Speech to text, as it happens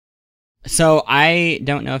So I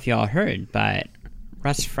don't know if y'all heard, but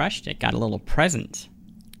Russ Frushtick got a little present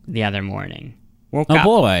the other morning. Woke up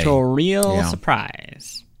to a real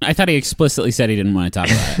surprise. I thought he explicitly said he didn't want to talk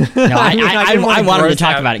about it. No, I wanted to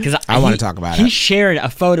talk about it because I want to talk about it. He shared a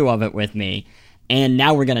photo of it with me, and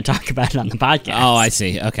now we're going to talk about it on the podcast. Oh, I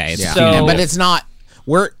see. Okay. Yeah. So, but it's not.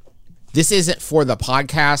 This isn't for the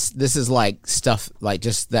podcast. This is like stuff like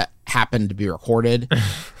just that happened to be recorded,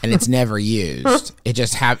 and it's never used. It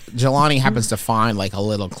just Jelani happens to find like a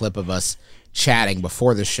little clip of us chatting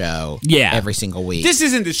before the show every single week. This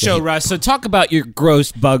isn't the show, Russ, so talk about your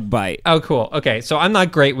gross bug bite. Oh, cool. Okay, so I'm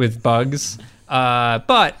not great with bugs,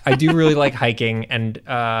 but I do really like hiking, and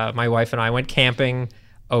my wife and I went camping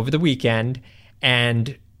over the weekend,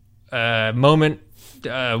 and moment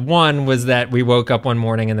one was that we woke up one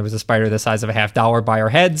morning and there was a spider the size of a $50 by our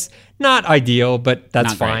heads. Not ideal, but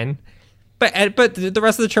that's fine. But the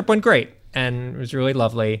rest of the trip went great, and it was really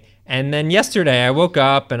lovely. And then yesterday I woke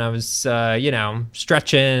up and I was,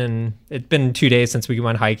 stretching. And it'd been 2 days since we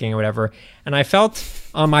went hiking or whatever. And I felt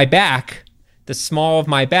on my back, the small of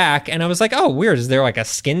my back. And I was like, oh, weird. Is there like a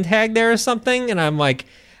skin tag there or something? And I'm like,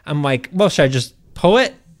 well, should I just pull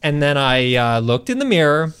it? And then I looked in the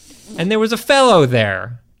mirror and there was a fellow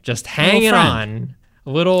there just hanging on.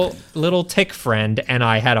 Little tick friend. And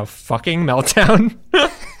I had a fucking meltdown.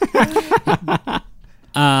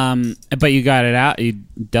 But you got it out? You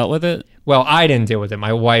dealt with it? Well, I didn't deal with it.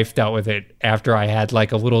 My wife dealt with it after I had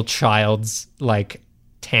like a little child's like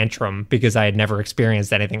tantrum because I had never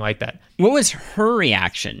experienced anything like that. What was her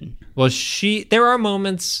reaction? Well, there are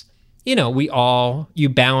moments, you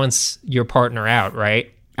balance your partner out,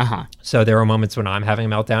 right? Uh-huh. So there are moments when I'm having a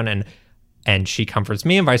meltdown and she comforts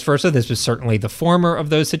me and vice versa. This was certainly the former of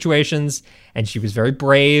those situations. And she was very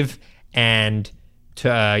brave and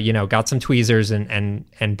got some tweezers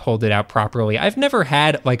and pulled it out properly. I've never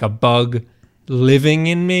had like a bug living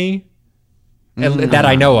in me that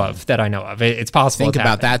I know of. It's possible. Think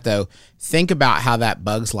about that though. Think about how that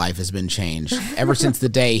bug's life has been changed ever since the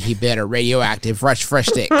day he bit a radioactive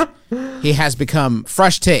Frushtick. He has become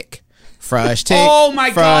Frushtick. Oh my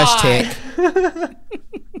God. Frushtick.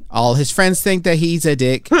 All his friends think that he's a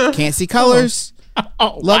dick. Can't see colors.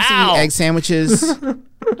 Loves to eat egg sandwiches.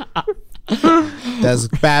 Does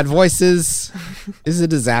bad voices. Is a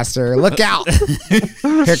disaster. Look out.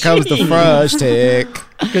 Here comes the Frushtick.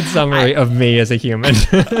 Good summary of me as a human.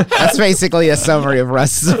 That's basically a summary of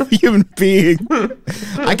Russ as a human being.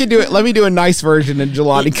 I can do it. Let me do a nice version and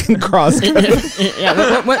Jelani can cross.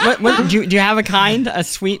 Yeah, what, do you have a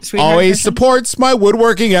sweet always version? Supports my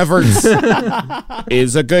woodworking efforts.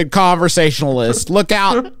 Is a good conversationalist. Look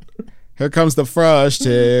out. Here comes the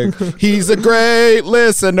Frushtick. He's a great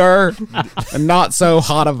listener and not so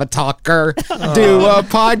hot of a talker. Do a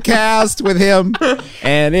podcast with him,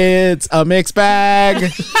 and it's a mixed bag.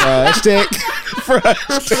 Frushtick.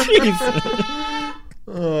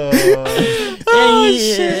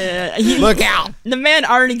 Look out. The man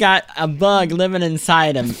already got a bug living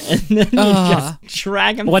inside him, and then you just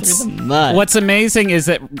drag him through the mud. What's amazing is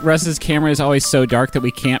that Russ's camera is always so dark that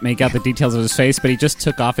we can't make out the details of his face, but he just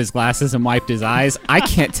took off his glasses and wiped his eyes. I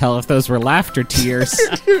can't tell if those were laughter tears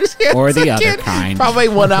or the other kind. Probably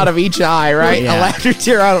one out of each eye, right? Yeah. A laughter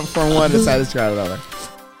tear out from one side, a tear out of the other.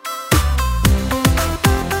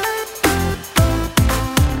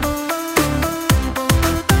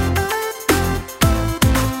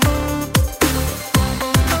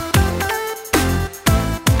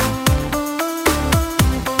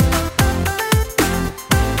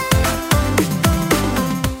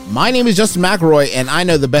 My name is Justin McElroy, and I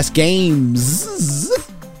know the best games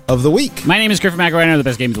of the week. My name is Griffin McElroy, and I know the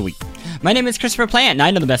best games of the week. My name is Christopher Plant, and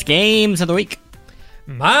I know the best games of the week.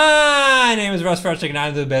 My name is Russ Frushtick, and I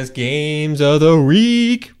know the best games of the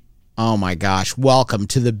week. Oh my gosh, welcome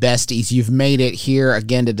to the besties. You've made it here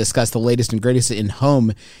again to discuss the latest and greatest in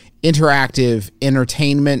home interactive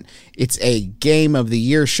entertainment. It's a game of the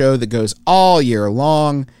year show that goes all year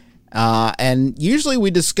long, and usually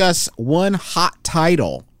we discuss one hot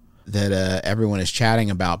title that everyone is chatting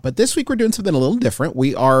about. But this week we're doing something a little different.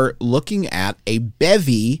 We are looking at a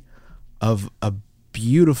bevy of a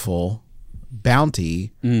beautiful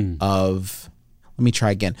bounty of, let me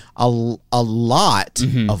try again, a lot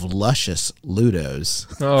of luscious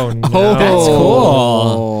Ludos. Oh, no. Oh, that's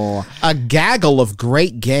cool. A gaggle of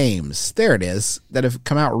great games. There it is, that have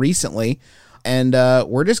come out recently. And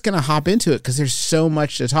we're just going to hop into it because there's so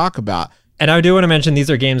much to talk about. And I do want to mention these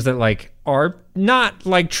are games that like are not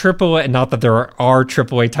like AAA, not that there are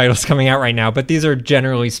AAA titles coming out right now, but these are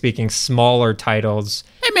generally speaking smaller titles.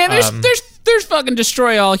 Hey man, there's there's fucking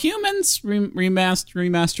Destroy All Humans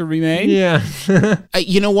remaster remade. Yeah.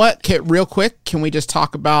 You know what? Real quick, can we just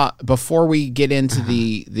talk about, before we get into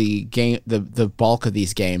the game, the bulk of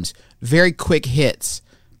these games, very quick hits,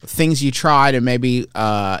 things you tried and maybe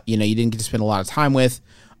you didn't get to spend a lot of time with.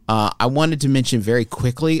 I wanted to mention very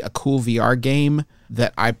quickly a cool VR game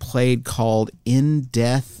that I played called In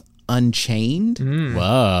Death Unchained.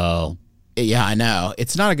 Whoa. Yeah, I know.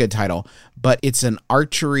 It's not a good title, but it's an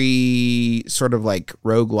archery sort of like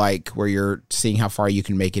roguelike where you're seeing how far you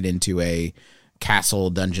can make it into a castle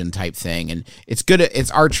dungeon type thing. And it's good at, it's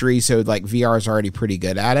archery, so like VR is already pretty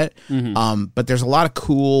good at it. But there's a lot of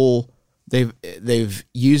cool, they've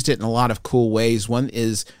used it in a lot of cool ways. One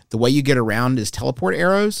is the way you get around is teleport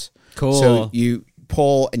arrows. Cool. So you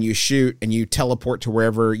pull and you shoot and you teleport to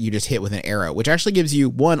wherever you just hit with an arrow, which actually gives you,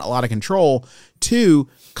 one, a lot of control, two,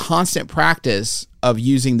 constant practice of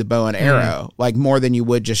using the bow and arrow, like more than you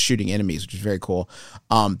would just shooting enemies, which is very cool.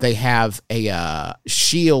 They have a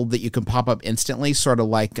shield that you can pop up instantly, sort of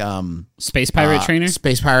like Space Pirate Trainer?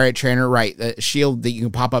 Space Pirate Trainer, right. The shield that you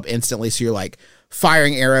can pop up instantly, so you're like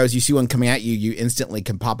firing arrows, you see one coming at you, you instantly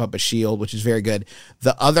can pop up a shield, which is very good.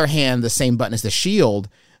 The other hand, the same button as the shield,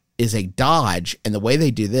 is a dodge, and the way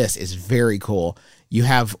they do this is very cool. You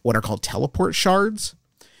have what are called teleport shards,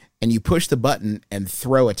 and you push the button and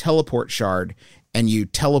throw a teleport shard, and you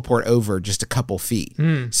teleport over just a couple feet.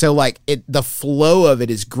 So like the flow of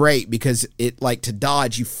it is great, because it, like, to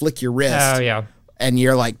dodge, you flick your wrist. Oh yeah. And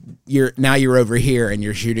you're like, you're over here and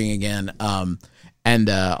you're shooting again. And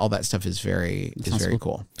all that stuff is very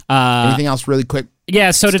cool. Anything else really quick?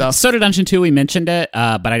 Yeah, so did Dungeon 2, we mentioned it,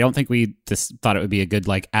 but I don't think we just thought it would be a good,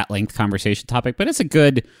 like, at-length conversation topic, but it's a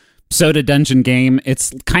good Soda Dungeon game.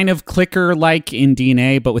 It's kind of clicker-like in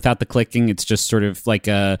DNA, but without the clicking. It's just sort of like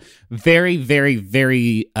a very, very,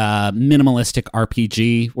 very minimalistic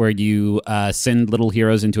RPG where you send little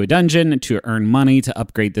heroes into a dungeon to earn money to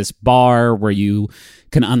upgrade this bar, where you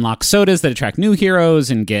can unlock sodas that attract new heroes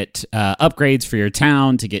and get upgrades for your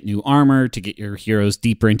town, to get new armor, to get your heroes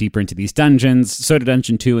deeper and deeper into these dungeons. Soda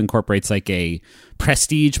Dungeon 2 incorporates like a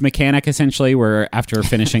prestige mechanic, essentially, where after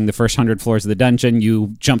finishing the first 100 floors of the dungeon,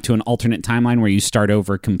 you jump to an alternate timeline where you start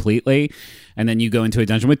over completely, and then you go into a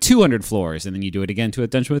dungeon with 200 floors, and then you do it again to a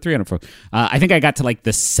dungeon with 300 floors. I think I got to like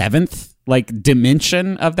the 7th like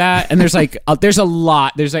dimension of that, and there's like there's a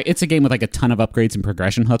lot. There's like, it's a game with like a ton of upgrades and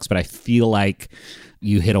progression hooks, but I feel like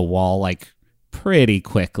you hit a wall like pretty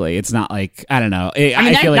quickly. It's not like, I don't know.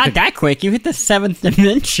 I feel like not that quick. You hit the 7th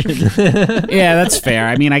dimension. Yeah, that's fair.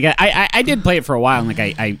 I mean, I did play it for a while, and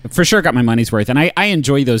like I for sure got my money's worth, and I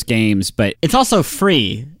enjoy those games, but it's also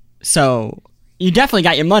free, so you definitely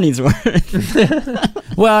got your money's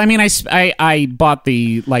worth. Well, I mean, I bought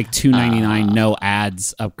the like $2.99 no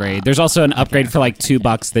ads upgrade. There's also an upgrade for like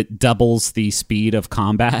 $2 that doubles the speed of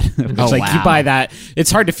combat. Which, you buy that.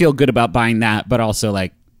 It's hard to feel good about buying that, but also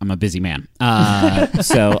like, I'm a busy man,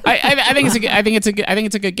 so I think it's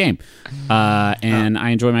a good game, and I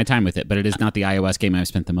enjoy my time with it. But it is not the iOS game I've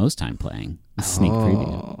spent the most time playing. Sneak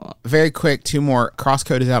preview. Very quick, 2 more.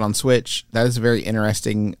 Crosscode is out on Switch. That is a very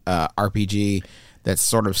interesting RPG that's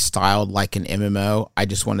sort of styled like an MMO. I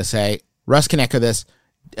just want to say, Russ can echo this.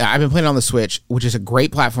 I've been playing on the Switch, which is a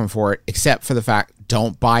great platform for it, except for the fact,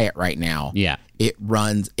 don't buy it right now. Yeah, it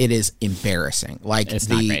is embarrassing. Like it's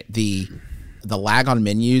the lag on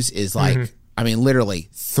menus is like, I mean, literally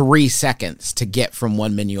 3 seconds to get from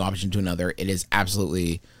one menu option to another. It is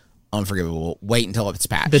absolutely unforgivable. Wait until it's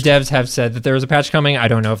patched. The devs have said that there was a patch coming. I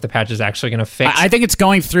don't know if the patch is actually going to fix. I think it's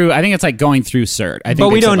going through. I think it's like going through CERT. But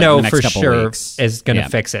we don't know for sure is going to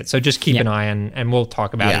fix it. So just keep an eye on, and we'll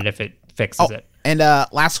talk about it if it fixes it. And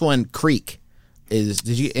last one, Creek. Any of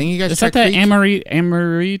you guys try that Creek? The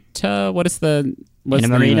Amarita? What is the... What's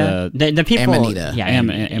Amanita? The people... Amanita. Yeah,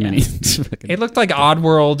 Amanita. It looked like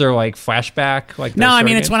Oddworld or like Flashback. Like no, I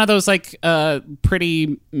mean, it's one of those like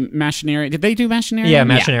pretty Machinarium. Did they do Machinarium? Yeah,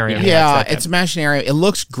 Machinarium. Yeah, it's Machinarium. It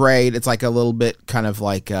looks great. It's like a little bit kind of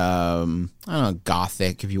like, I don't know,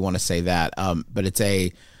 gothic, if you want to say that. But it's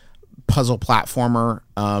a puzzle platformer.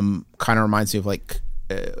 Kind of reminds me of like,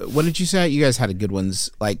 what did you say? You guys had good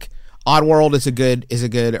ones. Like Oddworld is a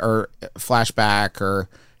good, or Flashback, or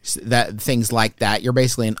that things like that. You're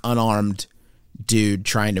basically an unarmed dude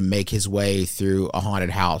trying to make his way through a haunted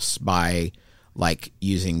house by like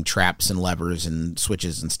using traps and levers and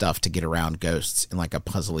switches and stuff to get around ghosts in like a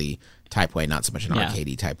puzzly type way, not so much an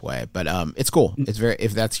arcadey type way. But it's cool. It's very,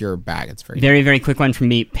 if that's your bag, it's very very quick one from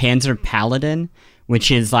me. Panzer Paladin, which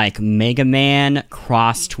is like Mega Man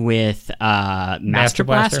crossed with Master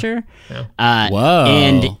Blaster. Yeah. Whoa.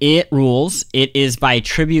 And it rules. It is by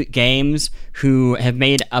Tribute Games, who have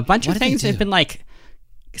made a bunch of things. They've been like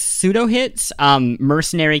pseudo hits,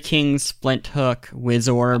 Mercenary King, Splint Hook,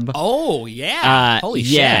 Wizorb. Oh yeah, holy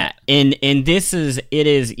shit! And this is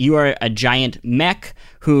you are a giant mech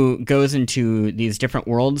who goes into these different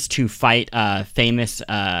worlds to fight famous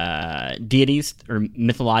deities or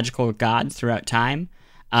mythological gods throughout time.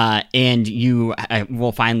 And you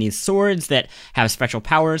will find these swords that have special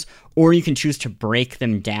powers, or you can choose to break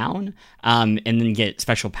them down and then get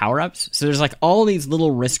special power-ups. So there's like all these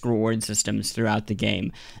little risk-reward systems throughout the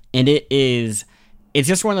game. And it's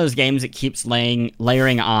just one of those games that keeps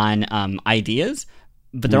layering on ideas,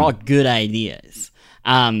 but they're all good ideas,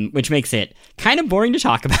 which makes it kind of boring to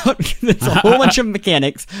talk about because it's a whole bunch of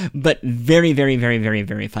mechanics, but very, very, very, very,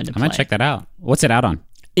 very fun to play. I'm going to check that out. What's it out on?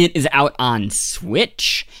 It is out on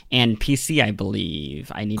Switch and PC, I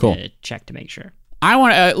believe. I need to check to make sure. I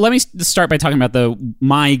want to let me start by talking about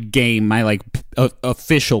my game, my like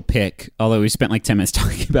official pick. Although we spent like 10 minutes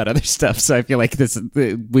talking about other stuff, so I feel like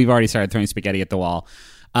we've already started throwing spaghetti at the wall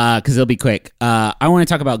because it'll be quick. I want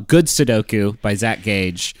to talk about Good Sudoku by Zach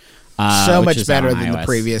Gage. So much better than the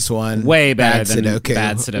previous one. Way better than Sudoku.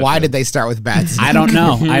 Bad Sudoku. Why did they start with Bad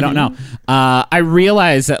Sudoku? I don't know. I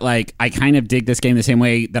realize that like I kind of dig this game the same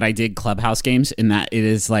way that I dig Clubhouse games, in that it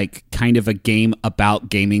is like kind of a game about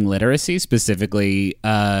gaming literacy, specifically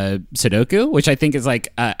Sudoku, which I think is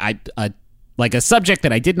like like a subject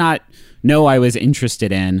that I did not know I was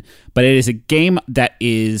interested in, but it is a game that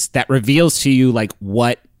reveals to you like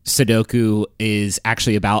what Sudoku is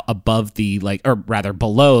actually about above the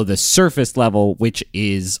below the surface level, which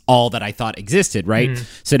is all that I thought existed, right?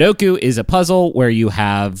 Sudoku is a puzzle where you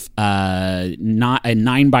have not a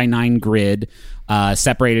 9x9 grid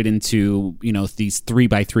separated into these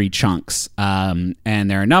 3x3 chunks, and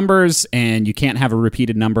there are numbers, and you can't have a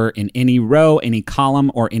repeated number in any row, any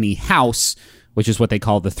column, or any house, which is what they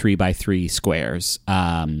call the 3x3 squares.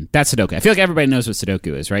 That's Sudoku. I feel like everybody knows what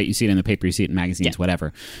Sudoku is, right? You see it in the paper, you see it in magazines,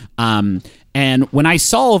 whatever. And when I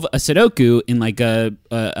solve a Sudoku in like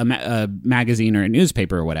a magazine or a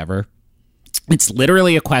newspaper or whatever, it's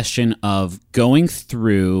literally a question of going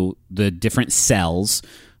through the different cells,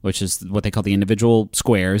 which is what they call the individual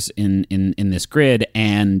squares in this grid,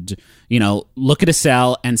 and look at a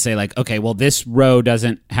cell and say like, okay, well, this row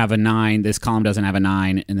doesn't have a 9, this column doesn't have a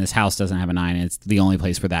 9, and this house doesn't have a 9, and it's the only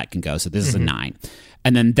place where that can go, so this is a 9.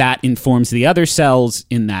 And then that informs the other cells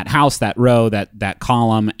in that house, that row, that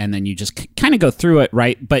column, and then you just kind of go through it,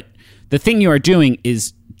 right? But the thing you are doing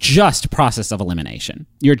is just process of elimination.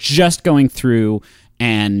 You're just going through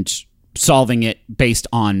and solving it based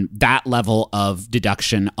on that level of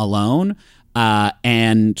deduction alone.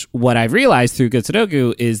 And what I've realized through Good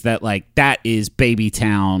Sudoku is that like that is baby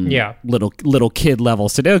town, little kid level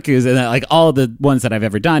Sudokus, and that like all the ones that I've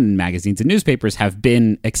ever done in magazines and newspapers have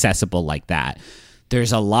been accessible like that.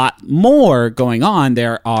 There's a lot more going on.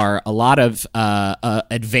 There are a lot of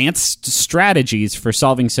advanced strategies for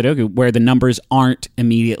solving Sudoku where the numbers aren't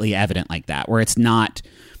immediately evident like that, where it's not,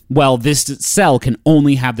 well, this cell can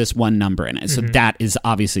only have this one number in it. So that is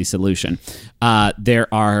obviously a solution. There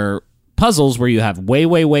are puzzles where you have way,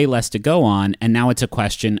 way, way less to go on, and now it's a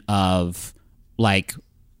question of, like,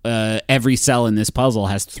 every cell in this puzzle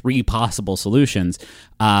has 3 possible solutions.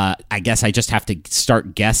 I guess I just have to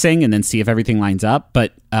start guessing and then see if everything lines up.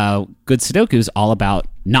 But Good Sudoku is all about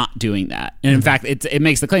not doing that. And in fact, it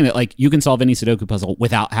makes the claim that, like, you can solve any Sudoku puzzle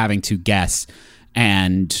without having to guess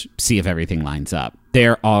and see if everything lines up.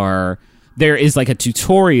 There is like a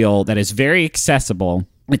tutorial that is very accessible.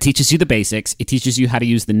 It teaches you the basics. It teaches you how to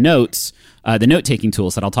use the notes, the note-taking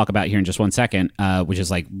tools that I'll talk about here in just one second, which is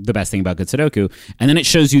like the best thing about Good Sudoku. And then it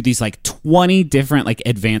shows you these like 20 different like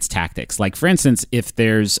advanced tactics. Like, for instance, if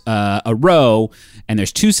there's a row and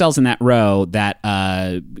there's 2 cells in that row that,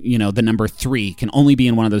 the number 3 can only be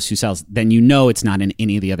in one of those 2 cells, then it's not in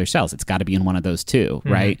any of the other cells. It's got to be in one of those 2,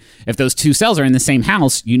 right? If those 2 cells are in the same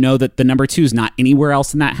house, you know that the number 2 is not anywhere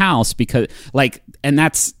else in that house because and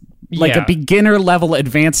that's like a beginner level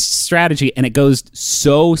advanced strategy, and it goes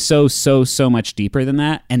so much deeper than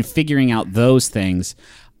that, and figuring out those things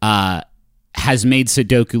has made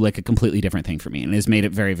Sudoku like a completely different thing for me, and has made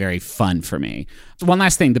it very, very fun for me. One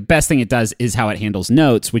last thing, the best thing it does is how it handles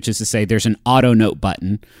notes, which is to say there's an auto note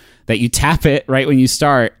button that you tap it right when you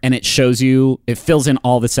start, and it fills in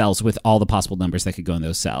all the cells with all the possible numbers that could go in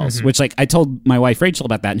those cells, which like I told my wife Rachel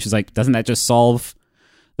about that, and she's like, doesn't that just solve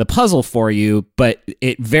the puzzle for you? But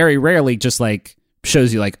it very rarely just like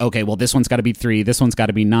shows you like, okay, well, this one's got to be 3, this one's got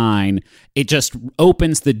to be 9. It just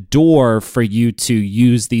opens the door for you to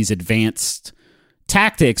use these advanced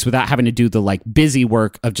tactics without having to do the like busy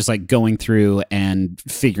work of just like going through and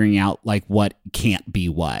figuring out like what can't be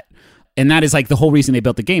what. And that is like the whole reason they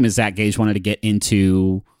built the game is Zach Gage wanted to get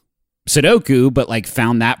into Sudoku, but like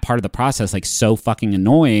found that part of the process like so fucking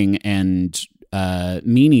annoying and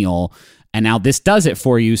menial. And now this does it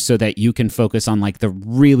for you so that you can focus on like the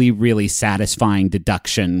really, really satisfying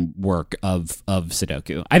deduction work of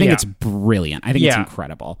Sudoku. I think it's brilliant. I think it's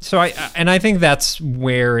incredible. So I think that's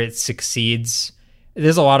where it succeeds.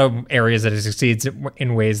 There's a lot of areas that it succeeds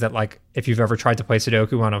in ways that, like, if you've ever tried to play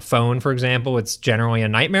Sudoku on a phone, for example, it's generally a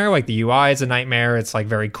nightmare. Like, the UI is a nightmare. It's, like,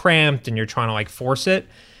 very cramped, and you're trying to, like, force it.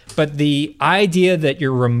 But the idea that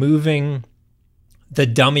you're removing the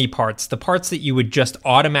dummy parts, the parts that you would just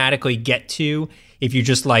automatically get to if you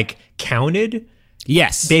just, like, counted.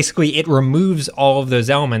 Yes. Basically, it removes all of those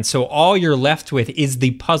elements. So all you're left with is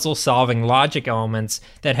the puzzle-solving logic elements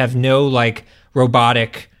that have no, like,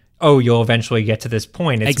 robotic... oh, you'll eventually get to this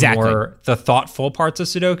point. It's more the thoughtful parts of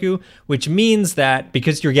Sudoku, which means that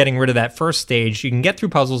because you're getting rid of that first stage, you can get through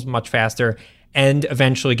puzzles much faster and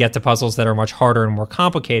eventually get to puzzles that are much harder and more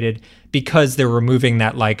complicated because they're removing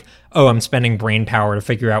that, like, oh, I'm spending brain power to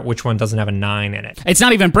figure out which one doesn't have a 9 in it. It's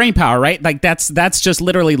not even brain power, right? Like, that's just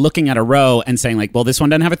literally looking at a row and saying, like, well, this one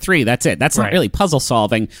doesn't have a 3. That's it. That's not really puzzle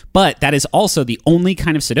solving, but that is also the only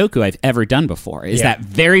kind of Sudoku I've ever done before, is that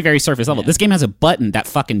very, very surface level. This game has a button that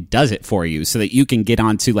fucking does it for you so that you can get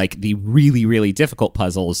onto, like, the really, really difficult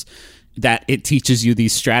puzzles that it teaches you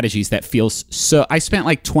these strategies that feels so... I spent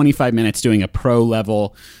like 25 minutes doing a pro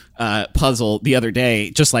level puzzle the other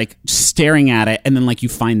day, just like staring at it, and then like you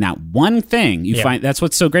find that one thing. You find that's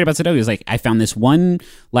what's so great about Sudoku is like I found this one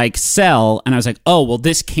like cell, and I was like, oh well,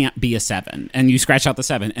 this can't be a 7, and you scratch out the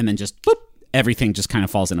 7, and then just boop, everything just kind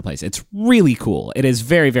of falls into place. It's really cool. It is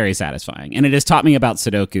very, very satisfying, and it has taught me about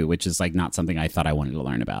Sudoku, which is like not something I thought I wanted to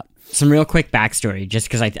learn about. Some real quick backstory, just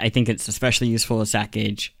because I think it's especially useful with Zach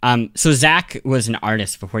Gage. So Zach was an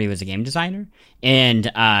artist before he was a game designer, and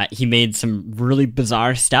he made some really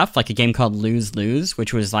bizarre stuff, like a game called Lose Lose,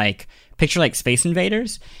 which was like picture like Space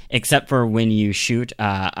Invaders, except for when you shoot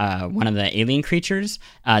one of the alien creatures,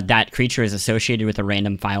 that creature is associated with a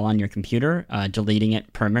random file on your computer, deleting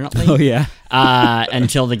it permanently. Oh yeah,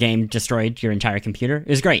 until the game destroyed your entire computer. It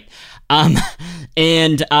was great.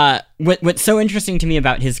 And what's so interesting to me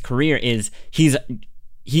about his career is he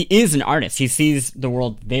is an artist. He sees the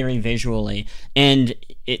world very visually, and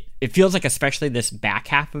it feels like especially this back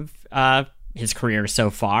half of his career so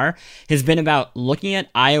far has been about looking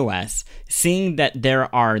at iOS, seeing that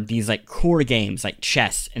there are these like core games like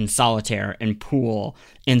chess and solitaire and pool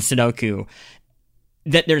and Sudoku,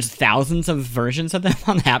 that there's thousands of versions of them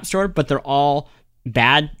on the App Store, but they're all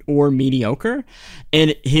bad or mediocre.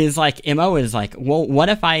 And his like MO is like, well, what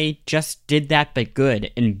if I just did that but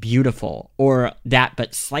good and beautiful, or that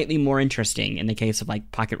but slightly more interesting in the case of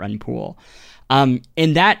like Pocket Run Pool. And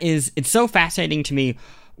that is, it's so fascinating to me.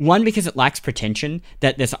 One, because it lacks pretension,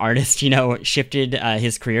 that this artist, shifted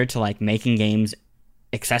his career to like making games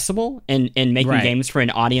accessible and making games for an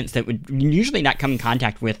audience that would usually not come in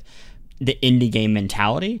contact with the indie game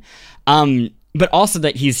mentality. But also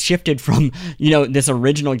that he's shifted from, this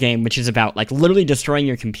original game, which is about like literally destroying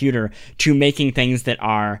your computer, to making things that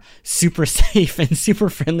are super safe and super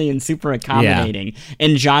friendly and super accommodating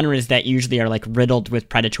in genres that usually are like riddled with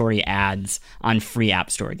predatory ads on free App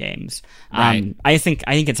Store games. Right. I think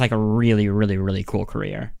it's like a really, really, really cool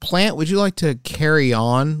career. Plant, would you like to carry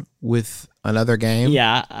on with another game?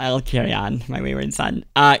 Yeah, I'll carry on, my wayward son.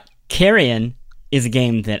 Carrion is a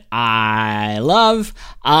game that I love.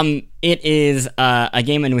 It is a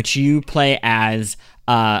game in which you play as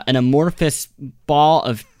an amorphous ball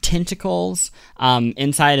of tentacles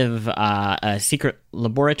inside of a secret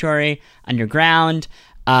laboratory underground.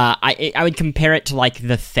 I would compare it to like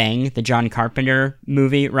The Thing, the John Carpenter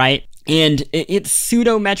movie, right? And it's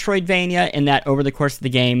pseudo-Metroidvania in that over the course of the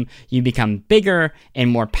game, you become bigger and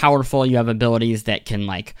more powerful. You have abilities that can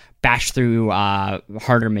like bash through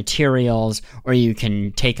harder materials, or you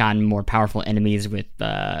can take on more powerful enemies with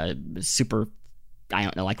super, I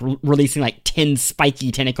don't know, like releasing like 10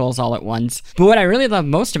 spiky tentacles all at once. But what I really love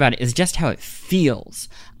most about it is just how it feels,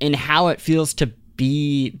 and how it feels to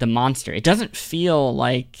be the monster. It doesn't feel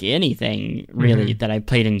like anything really that I've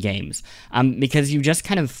played in games, because you just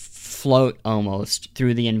kind of float almost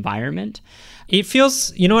through the environment. It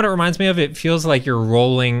feels, you know what it reminds me of? It feels like you're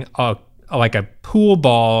rolling like a pool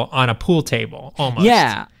ball on a pool table almost.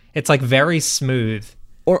 Yeah. It's like very smooth.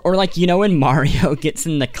 Or like, you know, when Mario gets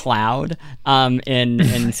in the cloud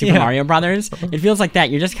in Super Mario Brothers, it feels like that.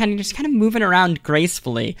 You're just kind of moving around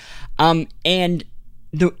gracefully, and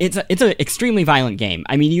it's an extremely violent game.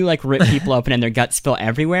 I mean, you like rip people open and their guts spill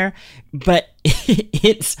everywhere, but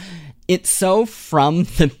it's so from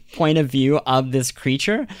the point of view of this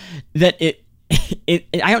creature that it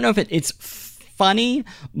I don't know if it's funny,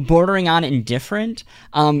 bordering on indifferent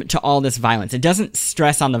to all this violence. It doesn't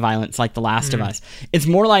stress on the violence like The Last of Us. It's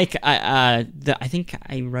more like I think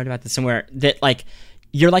I wrote about this somewhere, that like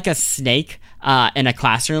you're like a snake in a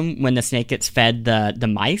classroom when the snake gets fed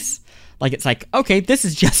the mice. Like, it's like, okay, this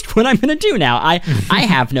is just what I'm going to do now. I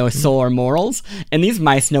have no soul or morals, and these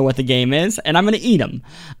mice know what the game is, and I'm going to eat them.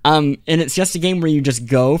 And it's just a game where you just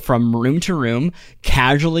go from room to room,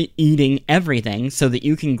 casually eating everything so that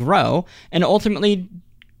you can grow and ultimately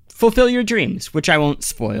fulfill your dreams, which I won't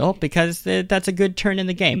spoil because that's a good turn in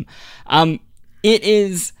the game.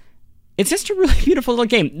 It's just a really beautiful little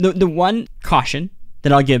game. The one caution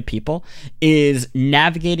that I'll give people is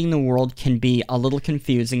navigating the world can be a little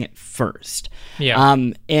confusing at first. Yeah.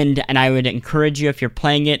 And I would encourage you, if you're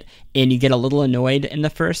playing it and you get a little annoyed in the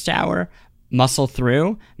first hour, muscle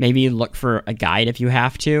through. Maybe look for a guide if you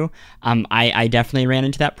have to. I definitely ran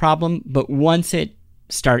into that problem, but once it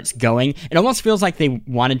starts going, it almost feels like they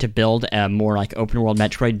wanted to build a more like open world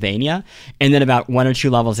Metroidvania, and then about 1 or 2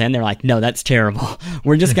 levels in, they're like, no, that's terrible.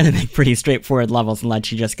 We're just going to make pretty straightforward levels and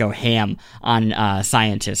let you just go ham on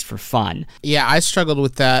scientists for fun. Yeah, I struggled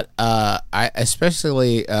with that. I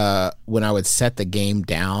especially when I would set the game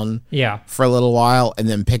down for a little while and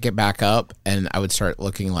then pick it back up, and I would start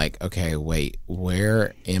looking like, okay, wait,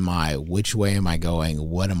 where am I? Which way am I going?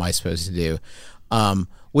 What am I supposed to do?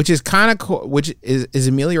 Which is kind of cool, which is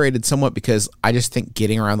ameliorated somewhat because I just think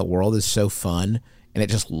getting around the world is so fun and it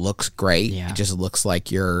just looks great. Yeah. It just looks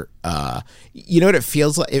like you're, you know what it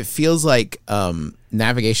feels like? It feels like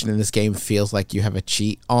navigation in this game feels like you have a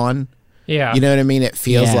cheat on. Yeah. You know what I mean? It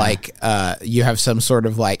feels like you have some sort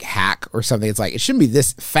of like hack or something. It's like, it shouldn't be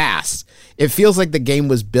this fast. It feels like the game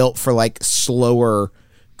was built for like slower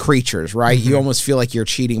creatures, right? You almost feel like you're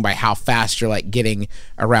cheating by how fast you're like getting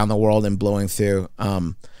around the world and blowing through.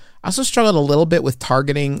 I also struggled a little bit with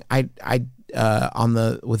targeting. I with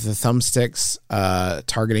the thumbsticks,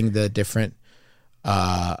 targeting the different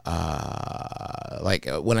like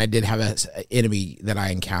when I did have an enemy that I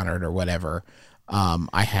encountered or whatever,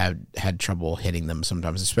 I had trouble hitting them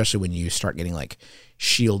sometimes, especially when you start getting like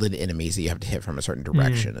shielded enemies that you have to hit from a certain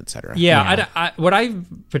direction, etc. Yeah, what I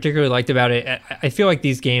particularly liked about it, I feel like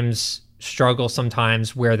these games struggle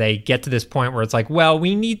sometimes where they get to this point where it's like, well,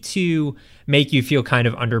 we need to make you feel kind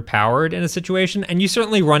of underpowered in a situation, and you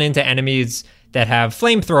certainly run into enemies that have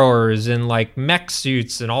flamethrowers and like mech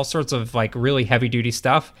suits and all sorts of like really heavy duty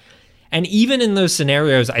stuff. And even in those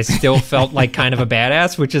scenarios, I still felt like kind of a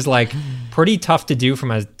badass, which is like pretty tough to do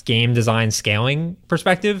from a game design scaling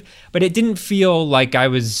perspective. But it didn't feel like I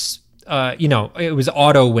was, it was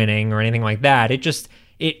auto winning or anything like that.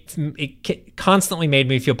 It constantly made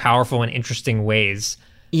me feel powerful in interesting ways.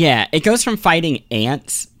 Yeah, it goes from fighting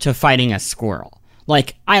ants to fighting a squirrel.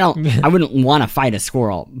 Like, I wouldn't want to fight a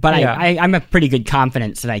squirrel, but I'm a pretty good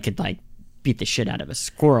confidence that I could like beat the shit out of a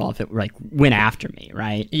squirrel if it like went after me,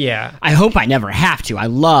 right? Yeah. I hope I never have to. I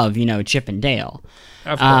love, Chip and Dale.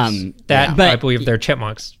 Of course. But I believe they're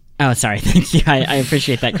chipmunks. Oh, sorry. Thank you. I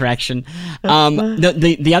appreciate that correction.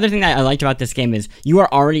 The other thing that I liked about this game is you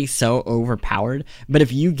are already so overpowered, but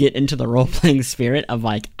if you get into the role-playing spirit of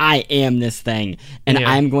like, I am this thing, and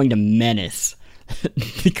I'm going to menace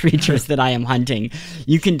the creatures that I am hunting,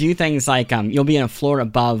 you can do things like you'll be in a floor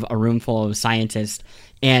above a room full of scientists,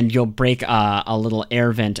 and you'll break a little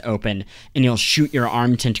air vent open, and you'll shoot your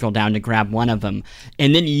arm tentacle down to grab one of them.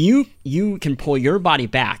 And then you can pull your body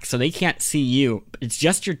back so they can't see you. It's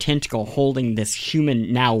just your tentacle holding this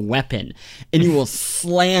human now weapon, and you will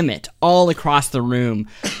slam it all across the room,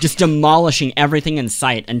 just demolishing everything in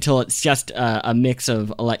sight until it's just a mix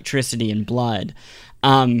of electricity and blood.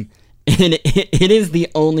 And it is the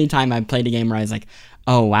only time I've played a game where I was like,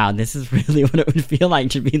 oh, wow, this is really what it would feel like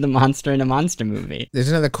to be the monster in a monster movie. There's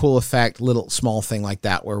another cool effect, little small thing like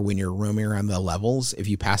that, where when you're roaming around the levels, if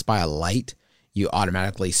you pass by a light, you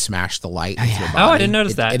automatically smash the light into your body. Oh, I didn't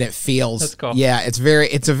notice that. And it feels, that's cool. Yeah, it's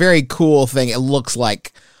a very cool thing. It looks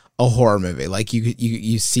like a horror movie. Like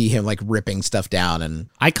you see him like ripping stuff down. And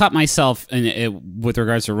I caught myself with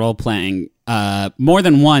regards to role playing more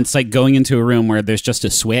than once, like going into a room where there's just a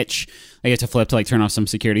switch. I get to flip to like turn off some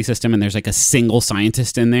security system, and there's like a single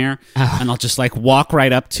scientist in there, and I'll just like walk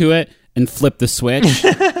right up to it and flip the switch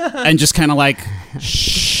and just kind of like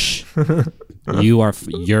shh.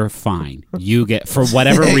 You're fine. You get, for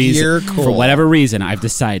whatever reason, You're cool. for whatever reason, I've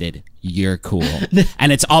decided you're cool.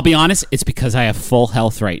 And I'll be honest, it's because I have full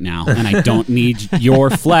health right now and I don't need your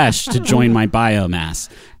flesh to join my biomass.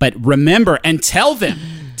 But remember and tell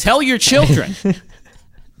your children.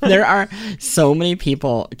 There are so many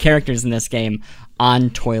characters in this game on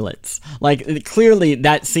toilets. Like, clearly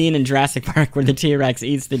that scene in Jurassic Park where the T-Rex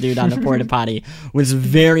eats the dude on the porta potty was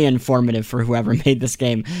very informative for whoever made this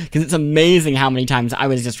game, because it's amazing how many times I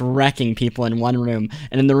was just wrecking people in one room,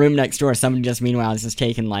 and in the room next door somebody just meanwhile is just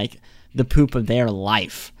taking like the poop of their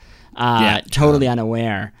life, totally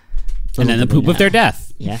unaware. And then the poop of their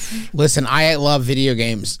death. Yes. Listen, I love video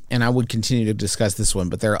games, and I would continue to discuss this one,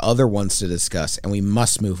 but there are other ones to discuss, and we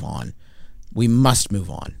must move on. We must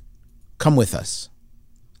move on. Come with us.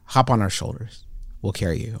 Hop on our shoulders. We'll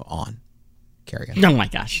carry you on. Carry on. Oh my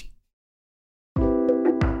gosh.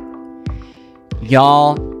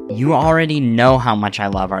 Y'all, you already know how much I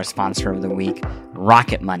love our sponsor of the week,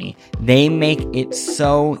 Rocket Money. They make it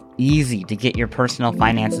so easy to get your personal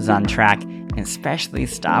finances on track, and especially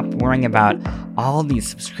stop worrying about all these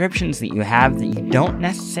subscriptions that you have that you don't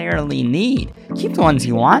necessarily need. Keep the ones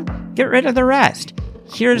you want, get rid of the rest.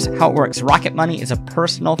 Here's how it works. Rocket Money is a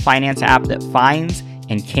personal finance app that finds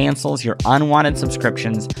and cancels your unwanted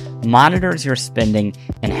subscriptions, monitors your spending,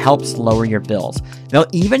 and helps lower your bills. They'll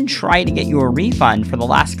even try to get you a refund for the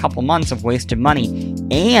last couple months of wasted money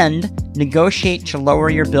and negotiate to lower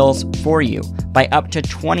your bills for you by up to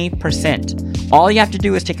 20%. All you have to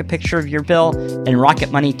do is take a picture of your bill, and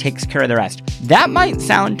Rocket Money takes care of the rest. That might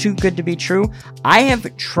sound too good to be true. I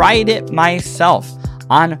have tried it myself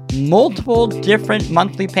on multiple different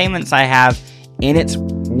monthly payments I have, and it's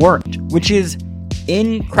worked, which is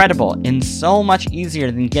incredible and so much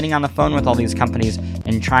easier than getting on the phone with all these companies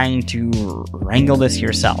and trying to wrangle this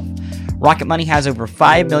yourself. Rocket Money has over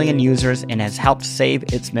 5 million users and has helped save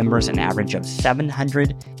its members an average of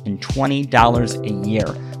 $720 a year,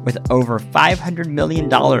 with over $500 million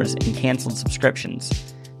in canceled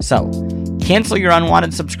subscriptions. So, cancel your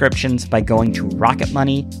unwanted subscriptions by going to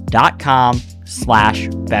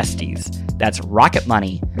rocketmoney.com/besties. That's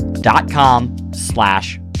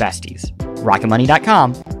rocketmoney.com/besties.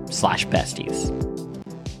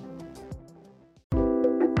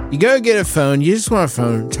 rocketmoney.com/besties. You go get a phone. You just want a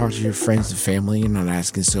phone, talk to your friends and family. You're not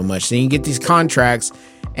asking so much. Then you get these contracts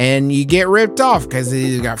and you get ripped off because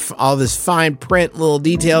they've got all this fine print, little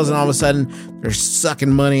details, and all of a sudden they're sucking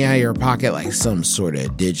money out of your pocket like some sort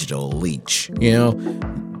of digital leech. You know,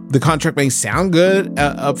 the contract may sound good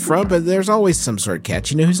up front, but there's always some sort of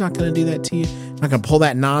catch. You know who's not going to do that to you? Not going to pull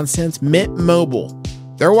that nonsense? Mint Mobile.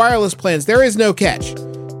 Their wireless plans, there is no catch.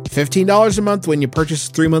 $15 a month when you purchase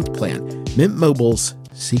a 3-month plan. Mint Mobile's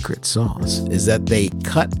secret sauce is that they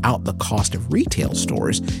cut out the cost of retail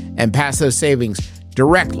stores and pass those savings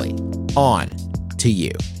directly on to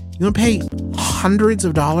you. You want to pay hundreds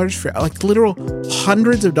of dollars for, like literal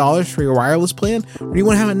hundreds of dollars for your wireless plan? Or do you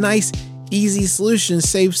want to have a nice, easy solution,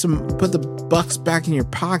 save some, put the bucks back in your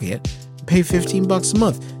pocket, pay $15 a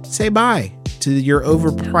month, say bye to your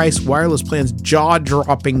overpriced wireless plan's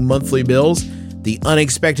jaw-dropping monthly bills, the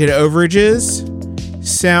unexpected overages?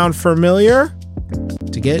 Sound familiar?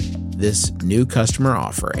 To get this new customer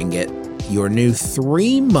offer and get your new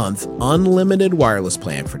 3-month unlimited wireless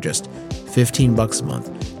plan for just $15 a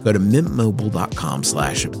month, go to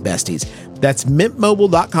mintmobile.com/besties. That's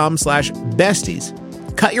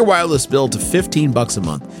mintmobile.com/besties. Cut your wireless bill to $15 a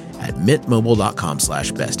month at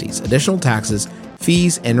mintmobile.com/besties. Additional taxes,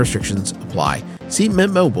 fees, and restrictions apply. See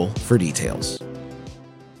Mint Mobile for details.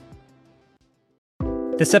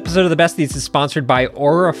 This episode of The Besties is sponsored by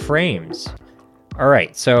Aura Frames. All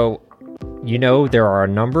right, so you know there are a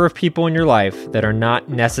number of people in your life that are not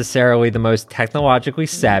necessarily the most technologically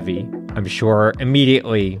savvy. I'm sure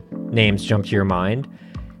immediately names jump to your mind.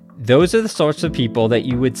 Those are the sorts of people that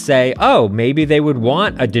you would say, oh, maybe they would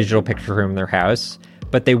want a digital picture room in their house,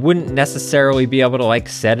 but they wouldn't necessarily be able to like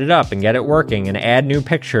set it up and get it working and add new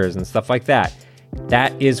pictures and stuff like that.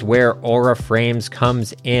 That is where Aura Frames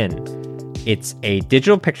comes in. It's a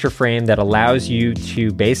digital picture frame that allows you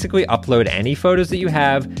to basically upload any photos that you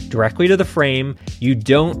have directly to the frame. You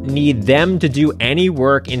don't need them to do any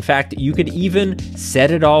work. In fact, you could even set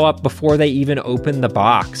it all up before they even open the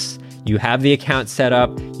box. You have the account set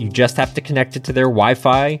up, you just have to connect it to their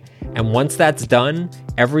Wi-Fi, and once that's done,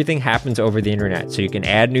 everything happens over the internet. So you can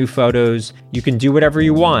add new photos, you can do whatever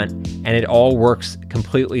you want, and it all works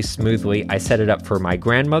completely smoothly. I set it up for my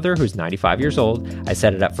grandmother, who's 95 years old. I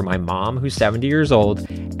set it up for my mom, who's 70 years old,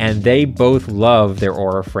 and they both love their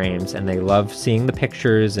Aura frames, and they love seeing the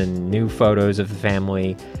pictures and new photos of the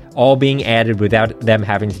family all being added without them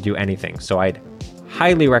having to do anything. So I'd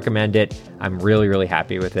highly recommend it. I'm really, really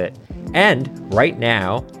happy with it. And right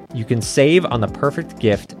now, you can save on the perfect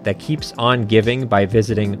gift that keeps on giving by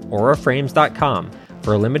visiting auraframes.com.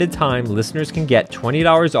 For a limited time, listeners can get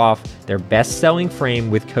 $20 off their best-selling frame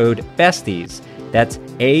with code BESTIES. That's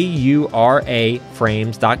AURA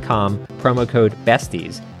frames.com, promo code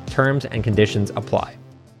BESTIES. Terms and conditions apply.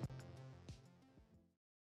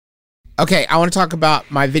 Okay, I want to talk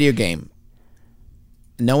about my video game.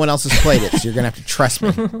 No one else has played it, so you're going to have to trust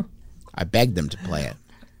me. I begged them to play it.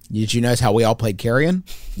 Did you notice how we all played Carrion?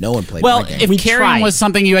 No one played my game. If Carrion tried. was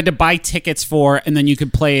something you had to buy tickets for, and then you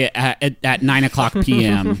could play it at 9 o'clock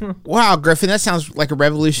p.m. Wow, Griffin, that sounds like a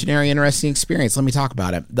revolutionary, interesting experience. Let me talk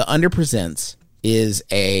about it. The Under Presents is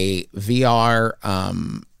a VR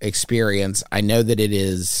experience. I know that it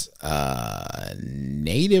is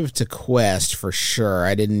native to Quest for sure.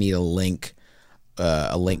 I didn't need a link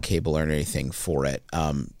cable or anything for it.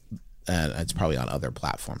 It's probably on other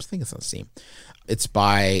platforms. I think it's on Steam. It's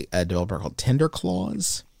by a developer called Tender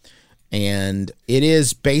Claws, and it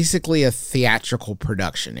is basically a theatrical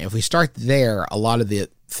production. If we start there, a lot of the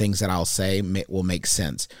things that I'll say will make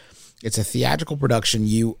sense. It's a theatrical production.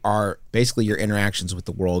 You are basically, your interactions with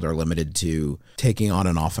the world are limited to taking on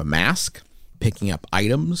and off a mask, picking up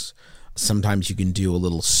items. Sometimes you can do a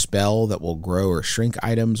little spell that will grow or shrink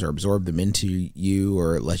items or absorb them into you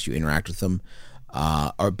or let you interact with them.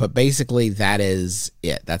 But basically that is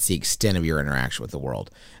it. That's the extent of your interaction with the world.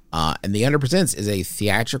 And the Under Presents is a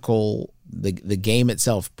theatrical, the game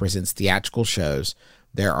itself presents theatrical shows.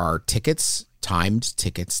 There are tickets, timed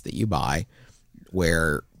tickets that you buy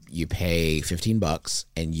where you pay $15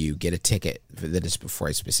 and you get a ticket that is for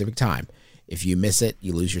a specific time. If you miss it,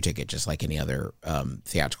 you lose your ticket, just like any other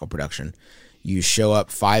theatrical production. You show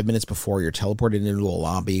up 5 minutes before, you're teleported into a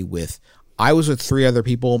lobby I was with 3 other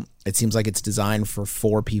people. It seems like it's designed for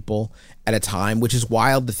 4 people at a time, which is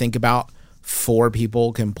wild to think about. 4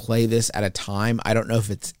 people can play this at a time. I don't know if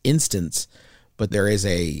it's instance, but there is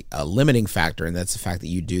a limiting factor, and that's the fact that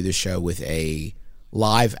you do the show with a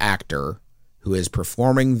live actor who is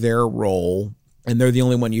performing their role, and they're the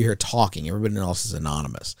only one you hear talking. Everybody else is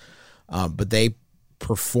anonymous. But they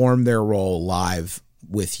perform their role live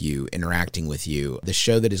with you, interacting with you. The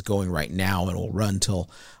show that is going right now and will run till,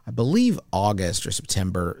 I believe, August or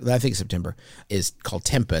September, I think September, is called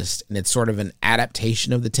Tempest, and it's sort of an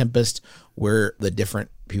adaptation of The Tempest where the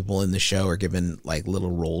different people in the show are given like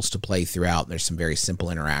little roles to play throughout. There's some very simple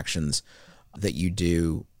interactions that you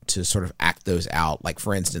do to sort of act those out. Like,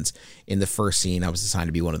 for instance, in the first scene, I was assigned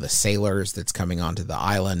to be one of the sailors that's coming onto the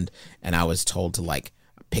island, and I was told to like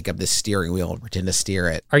pick up this steering wheel and pretend to steer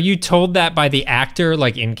it. Are you told that by the actor,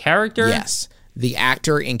 like in character? Yes. The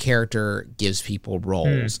actor in character gives people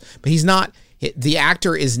roles, but the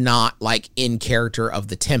actor is not like in character of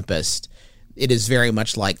The Tempest. It is very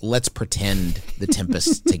much like, let's pretend The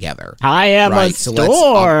Tempest together. I am a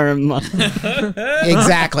storm.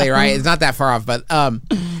 Exactly, right? It's not that far off, but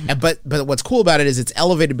what's cool about it is it's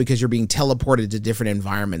elevated because you're being teleported to different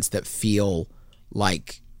environments that feel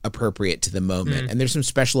like appropriate to the moment. And there's some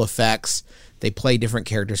special effects. They play different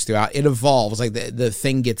characters throughout. It evolves. Like the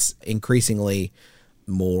thing gets increasingly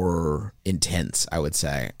more intense, I would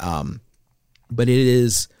say. But it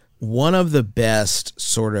is one of the best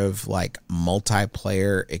sort of like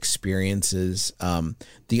multiplayer experiences.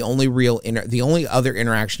 The only other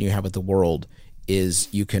interaction you have with the world is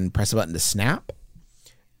you can press a button to snap,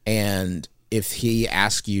 and if he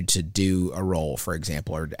asks you to do a role, for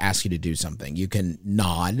example, or ask you to do something, you can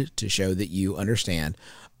nod to show that you understand,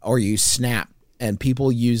 or you snap. And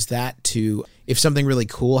people use that to, if something really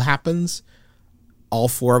cool happens, all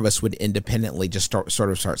 4 of us would independently just start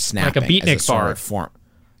snapping. Like a beatnik bar. Form.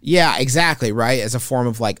 Yeah, exactly, right? As a form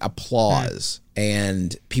of like applause.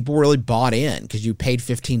 And people really bought in because you paid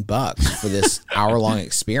 $15 for this hour-long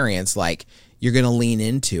experience. Like, you're going to lean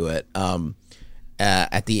into it.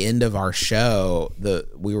 At the end of our show,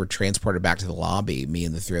 we were transported back to the lobby, me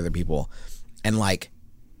and the 3 other people, and like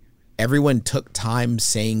everyone took time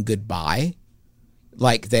saying goodbye.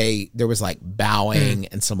 Like there was like bowing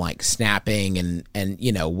and some like snapping and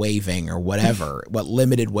waving or whatever, what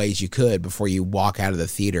limited ways you could before you walk out of the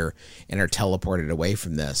theater and are teleported away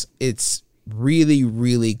from this. It's really,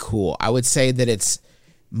 really cool. I would say that it's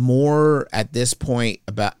more at this point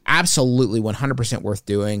about absolutely 100% worth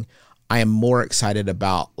doing. I am more excited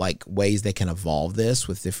about like ways they can evolve this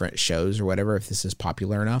with different shows or whatever, if this is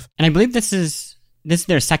popular enough. And I believe this is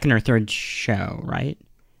their second or third show, right?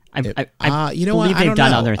 I believe they've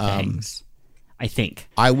done other things. I think.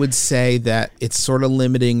 I would say that it's sort of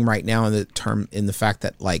limiting right now in the fact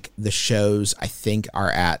that like the shows I think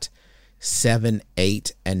are at 7,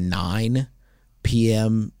 8, and 9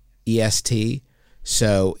 p.m. EST.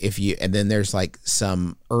 So and then there's like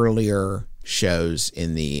some earlier shows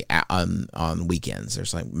in the on weekends.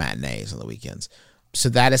 There's like matinees on the weekends. So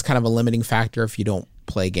that is kind of a limiting factor if you don't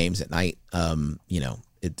play games at night.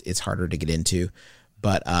 It's harder to get into.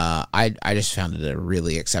 But I just found it a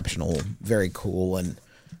really exceptional, very cool and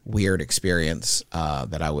weird experience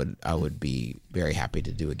that I would be very happy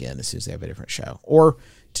to do again as soon as they have a different show, or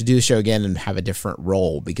to do the show again and have a different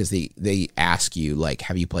role, because they ask you like,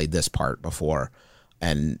 have you played this part before?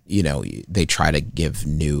 And, they try to give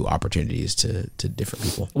new opportunities to different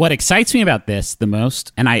people. What excites me about this the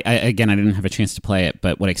most, and I didn't have a chance to play it,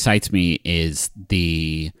 but what excites me is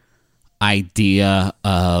the idea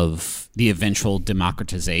of the eventual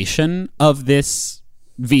democratization of this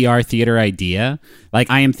VR theater idea.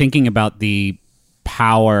 Like, I am thinking about the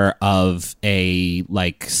power of a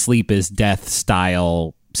like sleep is death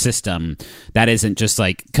style system that isn't just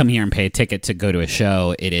like come here and pay a ticket to go to a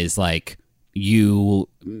show. It is like Gary's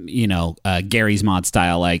Mod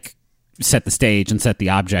style, like set the stage and set the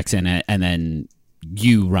objects in it, and then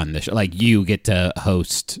you run the show. Like you get to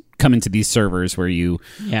come into these servers where you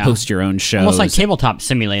host your own shows. Almost like Tabletop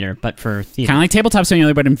Simulator, but for theater. Kind of like Tabletop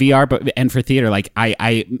Simulator, but in VR, and for theater. Like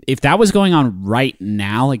I if that was going on right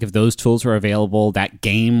now, like if those tools were available, that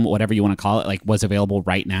game, whatever you want to call it, like was available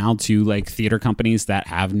right now to like theater companies that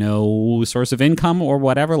have no source of income or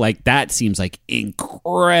whatever, like that seems like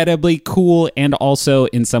incredibly cool and also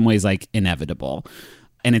in some ways like inevitable.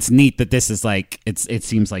 And it's neat that this is like it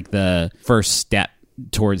seems like the first step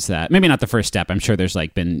towards that. Maybe not the first step. I'm sure there's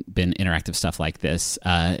like been interactive stuff like this,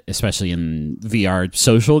 especially in VR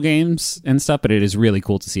social games and stuff. But it is really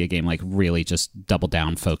cool to see a game like really just double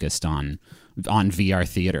down focused on VR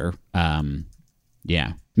theater.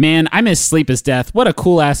 Yeah, man, I miss Sleep is Death. What a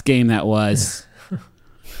cool ass game that was.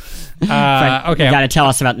 Okay, you got to tell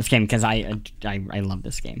us about this game because I love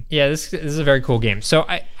this game. Yeah, this is a very cool game. So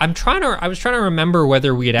I was trying to remember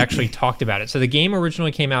whether we had actually talked about it. So the game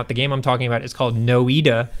originally came out. The game I'm talking about is called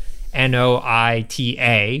Noita,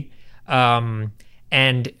 Noita,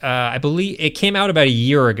 and I believe it came out about a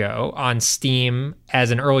year ago on Steam as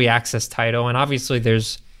an early access title. And obviously,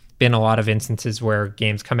 there's been a lot of instances where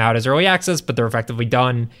games come out as early access, but they're effectively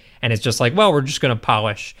done, and it's just like, well, we're just going to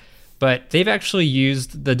polish. But the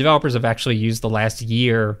developers have actually used the last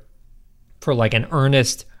year for like an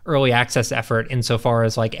earnest early access effort, insofar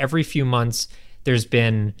as like every few months there's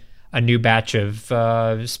been a new batch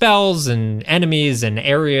of spells and enemies and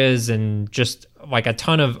areas and just like a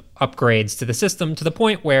ton of upgrades to the system, to the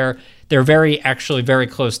point where they're very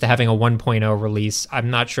close to having a 1.0 release. I'm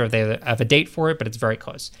not sure if they have a date for it, but it's very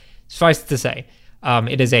close. Suffice to say,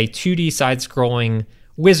 it is a 2D side-scrolling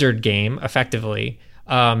wizard game, effectively.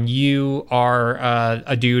 You are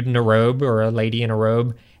a dude in a robe or a lady in a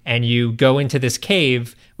robe, and you go into this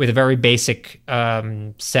cave with a very basic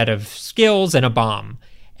set of skills and a bomb.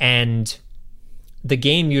 And the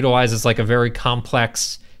game utilizes like a very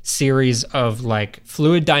complex series of like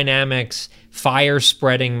fluid dynamics, fire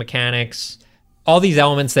spreading mechanics, all these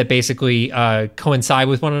elements that basically coincide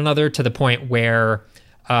with one another, to the point where,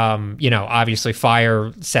 obviously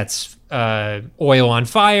fire sets oil on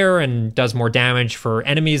fire and does more damage for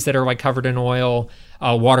enemies that are like covered in oil.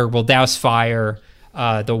 Water will douse fire.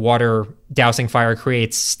 The water dousing fire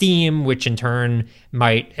creates steam, which in turn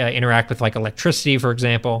might interact with like electricity, for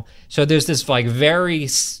example. So there's this like very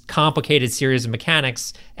complicated series of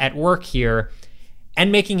mechanics at work here. And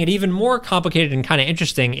making it even more complicated and kind of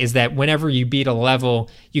interesting is that whenever you beat a level,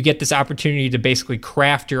 you get this opportunity to basically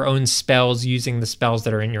craft your own spells using the spells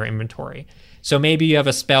that are in your inventory. So maybe you have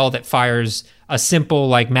a spell that fires a simple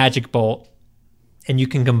like magic bolt, and you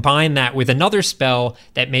can combine that with another spell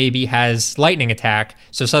that maybe has lightning attack.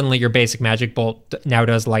 So suddenly your basic magic bolt now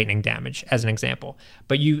does lightning damage, as an example.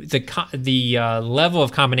 But the level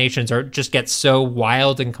of combinations just get so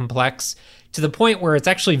wild and complex, to the point where it's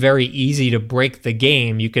actually very easy to break the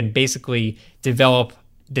game. You can basically develop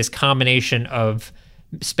this combination of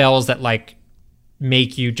spells that like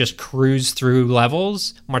make you just cruise through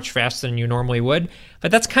levels much faster than you normally would.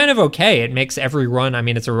 But that's kind of okay. It makes every run, I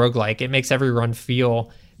mean, it's a roguelike. It makes every run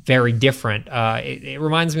feel very different. It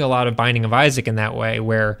reminds me a lot of Binding of Isaac in that way,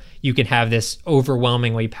 where you can have this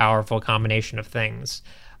overwhelmingly powerful combination of things.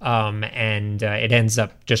 And it ends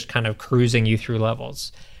up just kind of cruising you through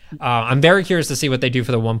levels. I'm very curious to see what they do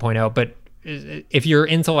for the 1.0, but if you're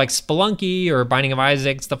into like Spelunky or Binding of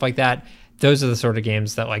Isaac, stuff like that, those are the sort of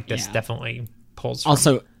games that like this definitely pulls from.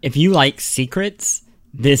 Also, if you like secrets,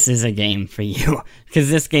 this is a game for you because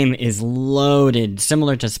this game is loaded,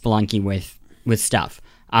 similar to Spelunky with stuff.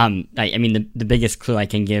 I mean, the biggest clue I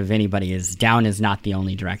can give anybody is down is not the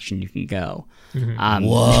only direction you can go.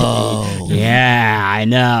 Whoa. Yeah, I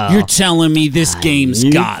know. You're telling me this game's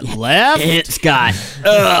got left? It's got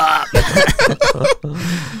up.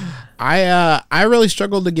 I really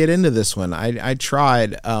struggled to get into this one. I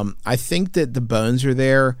tried. I think that the bones are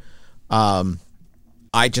there.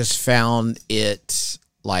 I just found it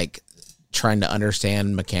like trying to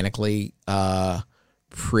understand mechanically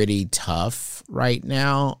pretty tough right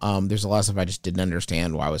now. There's a lot of stuff I just didn't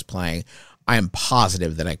understand while I was playing. I am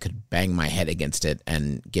positive that I could bang my head against it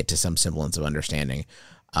and get to some semblance of understanding.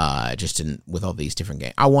 Just with all these different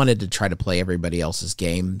games, I wanted to try to play everybody else's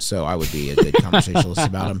game, so I would be a good conversationalist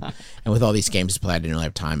about them. And with all these games to play, I didn't really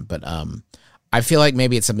have time. But I feel like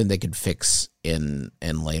maybe it's something they could fix in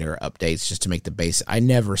later updates, just to make the base. I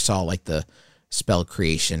never saw like the spell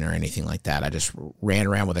creation or anything like that. I just ran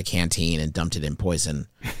around with a canteen and dumped it in poison,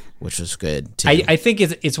 which was good too. I think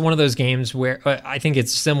it's one of those games where I think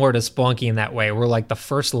it's similar to Spelunky in that way, where like the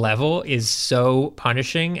first level is so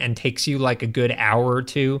punishing and takes you like a good hour or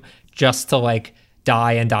two just to like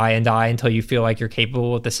die and die and die until you feel like you're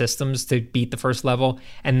capable with the systems to beat the first level.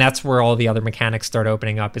 And that's where all the other mechanics start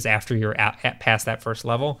opening up, is after you're past that first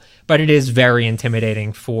level. But it is very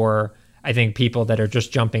intimidating for, I think, people that are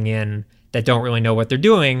just jumping in that don't really know what they're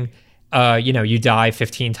doing. You die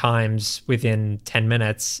 15 times within 10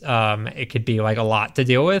 minutes. It could be like a lot to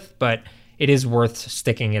deal with, but it is worth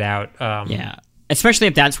sticking it out. Yeah. Especially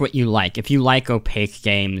if that's what you like. If you like opaque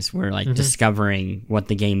games where like discovering what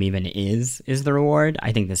the game even is the reward,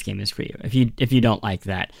 I think this game is for you. If you don't like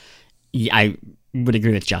that, I would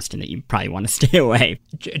agree with Justin that you probably want to stay away.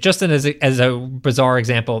 Justin, as a bizarre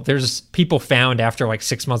example, there's people found after like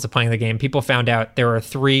 6 months of playing the game, people found out there are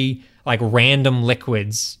 3 like random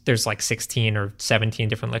liquids. There's like 16 or 17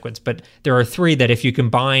 different liquids, but there are 3 that if you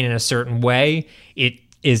combine in a certain way, it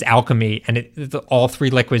is alchemy, and all 3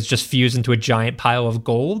 liquids just fuse into a giant pile of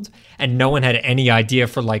gold, and no one had any idea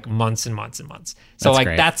for like months and months and months. So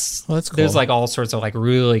like that's cool. There's like all sorts of like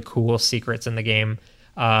really cool secrets in the game.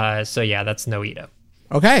 So yeah, that's Noita.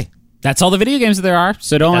 Okay. That's all the video games that there are.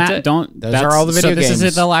 So don't. Those are all the video games. So this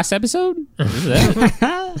is the last episode?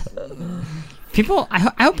 People,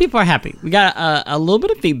 I hope people are happy. We got a little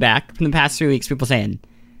bit of feedback from the past 3 weeks. People saying,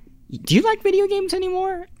 "Do you like video games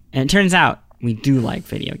anymore?" And it turns out we do like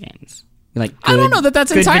video games. We like. I don't know that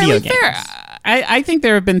that's entirely video fair. games. I think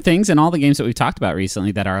there have been things in all the games that we've talked about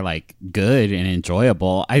recently that are like good and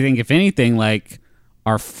enjoyable. I think if anything, like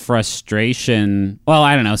our frustration. Well,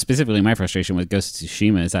 I don't know. Specifically, my frustration with Ghost of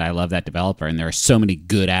Tsushima is that I love that developer, and there are so many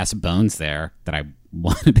good ass bones there that I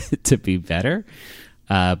wanted it to be better.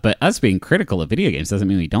 But us being critical of video games doesn't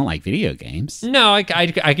mean we don't like video games. No, I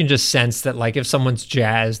can just sense that like if someone's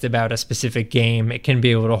jazzed about a specific game, it can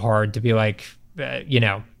be a little hard to be like,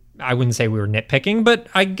 I wouldn't say we were nitpicking, but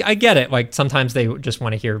I get it. Like sometimes they just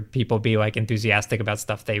want to hear people be like enthusiastic about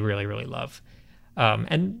stuff they really, really love.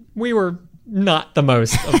 And we were not the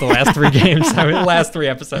most of the last 3 games. I mean, the last 3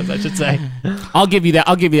 episodes, I should say. I'll give you that.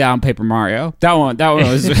 I'll give you that on Paper Mario. That one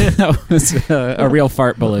was a real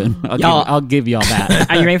fart balloon. I'll give you all that.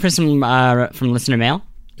 Are you ready for some from listener mail?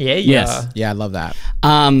 Yeah. Yes. Yeah, I love that.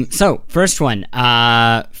 So first one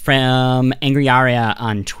from Angry Aria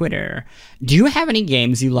on Twitter. Do you have any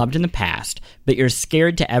games you loved in the past, but you're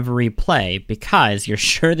scared to ever replay because you're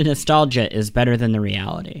sure the nostalgia is better than the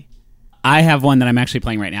reality? I have one that I'm actually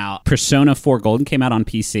playing right now. Persona 4 Golden came out on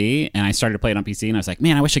PC, and I started to play it on PC, and I was like,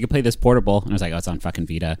 man, I wish I could play this portable. And I was like, oh, it's on fucking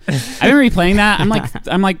Vita. I've been replaying that.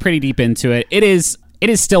 I'm like pretty deep into it. It is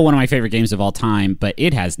still one of my favorite games of all time, but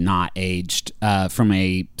it has not aged from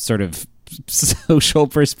a sort of social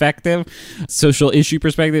issue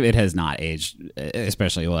perspective. It has not aged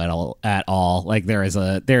especially well at all. Like there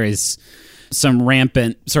is some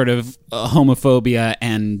rampant sort of homophobia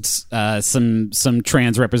and some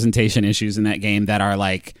trans representation issues in that game that are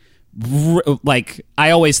like I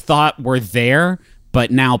always thought were there,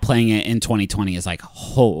 but now playing it in 2020 is like,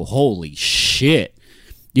 holy shit.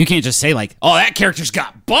 You can't just say like, oh, that character's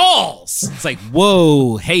got balls. It's like,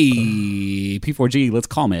 whoa, hey, P4G, let's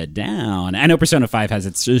calm it down. I know Persona 5 has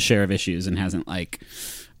its share of issues and hasn't like...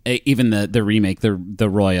 Even the remake, the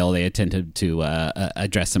Royal, they attempted to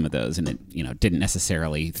address some of those, and it didn't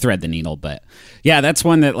necessarily thread the needle. But yeah, that's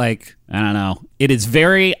one that like I don't know. It is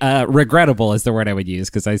very regrettable is the word I would use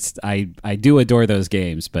because I do adore those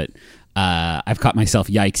games, but I've caught myself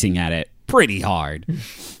yikesing at it pretty hard.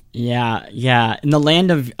 Yeah. In the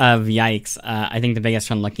land of yikes, I think the biggest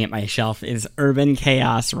one looking at my shelf is Urban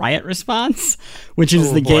Chaos Riot Response, which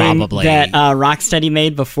is the game Probably. that Rocksteady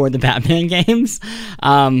made before the Batman games,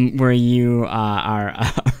 where you are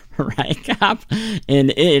a riot cop.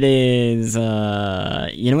 And it is,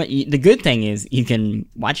 you know what? The good thing is you can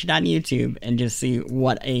watch it on YouTube and just see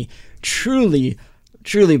what a truly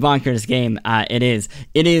bonkers game it is.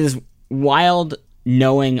 It is wild,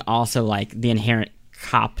 knowing also like the inherent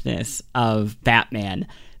copness of Batman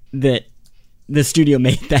that the studio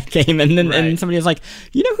made that game, and then and somebody was like,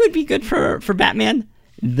 you know who would be good for Batman?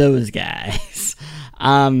 Those guys.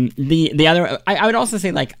 The other, I would also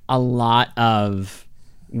say like a lot of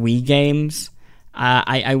Wii games,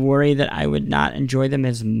 I worry that I would not enjoy them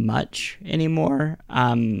as much anymore.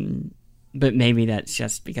 But maybe that's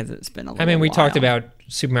just because it's been a little I mean, we while. talked about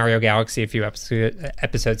Super Mario Galaxy a few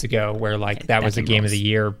episodes ago, where like that was a Game of the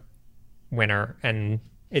Year winner, and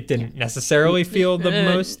it didn't necessarily feel the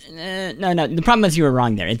most. No. The problem is you were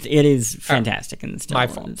wrong there. It is fantastic, and my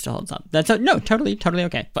fault. it still holds up. That's totally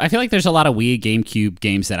okay. But I feel like there's a lot of Wii, GameCube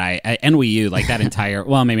games that and Wii U, like that entire,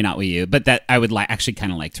 well, maybe not Wii U, but that I would actually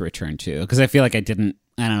kind of like to return to, because I feel like I don't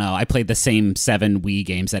know, I played the same 7 Wii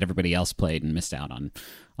games that everybody else played and missed out on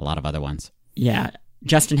a lot of other ones. Yeah,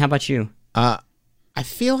 Justin, how about you? I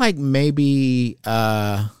feel like maybe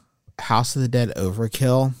House of the Dead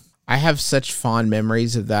Overkill. I have such fond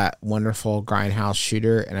memories of that wonderful grindhouse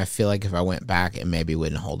shooter, and I feel like if I went back, it maybe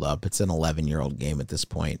wouldn't hold up. It's an 11-year-old game at this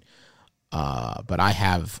point, but I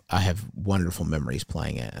have wonderful memories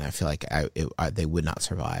playing it, and I feel like they would not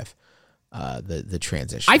survive the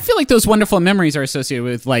transition. I feel like those wonderful memories are associated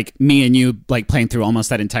with like me and you like playing through almost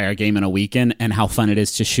that entire game in a weekend, and how fun it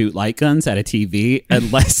is to shoot light guns at a TV,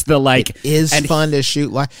 unless the like it is fun to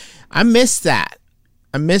shoot light. I miss that.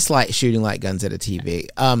 I miss shooting light guns at a TV.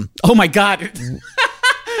 Oh my god.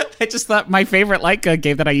 I just thought my favorite light gun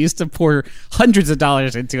game that I used to pour hundreds of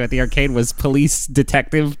dollars into at the arcade was Police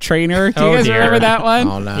Detective Trainer. Do you guys remember that one?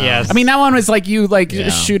 Oh no. Yes. I mean, that one was like you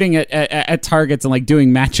shooting at targets and like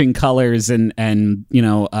doing matching colors and you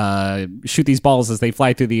know shoot these balls as they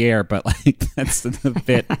fly through the air. But like that's the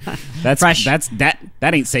bit. That's Fresh. that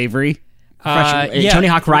ain't savory. Tony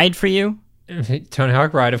Hawk Ride for you? Tony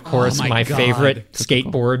Hawk Ride, of course, my God. favorite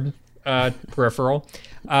skateboard peripheral.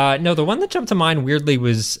 No, the one that jumped to mind weirdly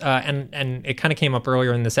was, and it kind of came up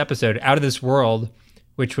earlier in this episode, Out of This World,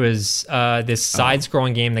 which was this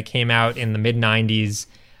side-scrolling game that came out in the mid-90s.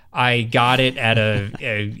 I got it at a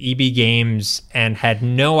EB Games and had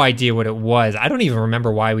no idea what it was. I don't even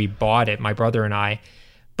remember why we bought it, my brother and I.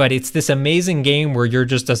 But it's this amazing game where you're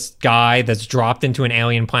just a guy that's dropped into an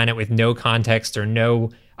alien planet with no context or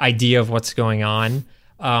no idea of what's going on.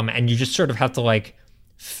 And you just sort of have to like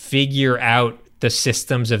figure out the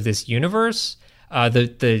systems of this universe.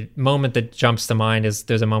 The moment that jumps to mind is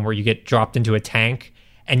there's a moment where you get dropped into a tank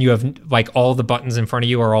and you have like all the buttons in front of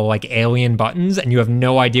you are all like alien buttons and you have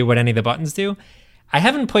no idea what any of the buttons do. I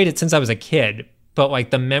haven't played it since I was a kid, but like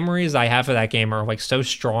the memories I have of that game are like so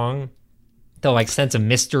strong, the like sense of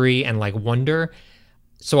mystery and like wonder.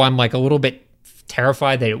 So I'm like a little bit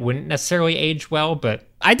terrified that it wouldn't necessarily age well, but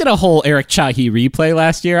I did a whole Eric Chahi replay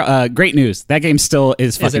last year. Great news. That game still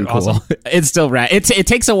is fucking cool. Awesome? It's still rad. It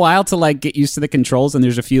takes a while to like get used to the controls, and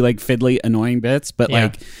there's a few like fiddly, annoying bits. But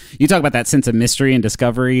like you talk about that sense of mystery and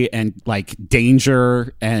discovery and like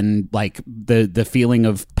danger and like the feeling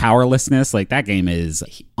of powerlessness. Like that game is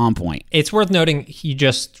on point. It's worth noting he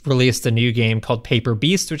just released a new game called Paper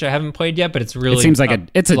Beast, which I haven't played yet, but it's really It seems like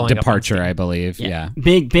it's a blowing up on departure, Steam. I believe. Yeah.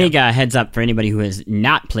 Big heads up for anybody who has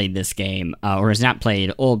not played this game or has not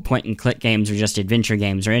played old point and click games or just adventure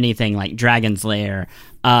games or anything like Dragon's Lair.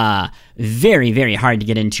 Very, very hard to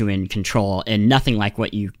get into and control, and nothing like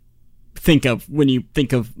what you think of when you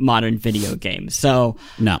think of modern video games. So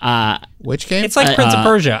No. Which game? It's like Prince of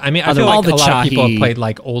Persia. I mean, I feel all like the a lot of people Chahi- have played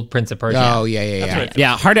like old Prince of Persia. Oh yeah.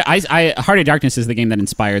 Yeah, Heart of Darkness is the game that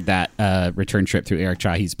inspired that return trip through Eric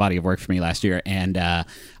Chahi's body of work for me last year, and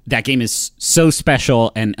that game is so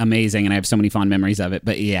special and amazing, and I have so many fond memories of it.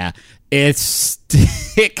 But yeah,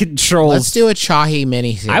 it controls. Let's do a Chahi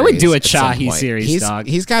mini series. I would do a at some Chahi point. series, dog.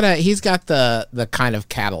 He's got the kind of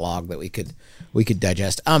catalog that we could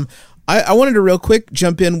digest. I wanted to real quick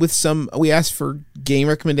jump in with some. We asked for game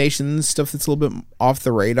recommendations, stuff that's a little bit off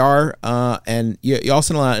the radar, and you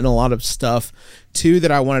also know a lot of stuff too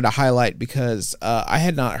that I wanted to highlight because I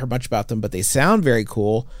had not heard much about them, but they sound very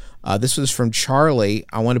cool. This was from Charlie.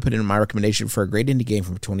 I want to put in my recommendation for a great indie game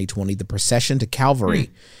from 2020, The Procession to Calvary.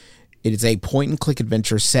 It is a point-and-click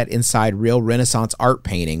adventure set inside real Renaissance art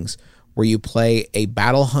paintings where you play a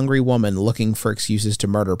battle-hungry woman looking for excuses to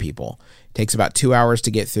murder people. It takes about 2 hours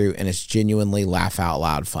to get through, and it's genuinely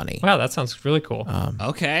laugh-out-loud funny. Wow, that sounds really cool.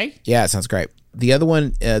 Okay. Yeah, it sounds great. The other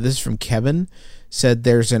one, this is from Kevin, said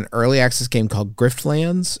there's an early access game called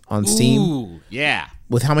Griftlands on Steam. Ooh, yeah.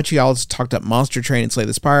 With how much y'all talked up Monster Train and Slay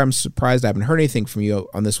the Spire, I'm surprised I haven't heard anything from you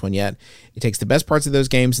on this one yet. It takes the best parts of those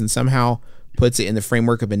games and somehow puts it in the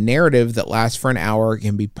framework of a narrative that lasts for an hour,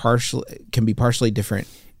 can be partially different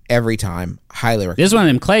every time. Highly recommend. This is one of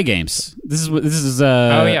them Clay games. This is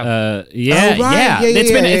yeah. yeah. Oh, right. Yeah.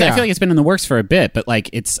 It's been. Yeah. I feel like it's been in the works for a bit, but like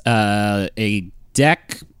it's a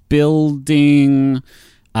deck building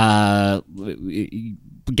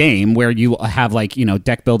game where you have like, you know,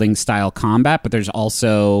 deck building style combat, but there's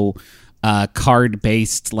also card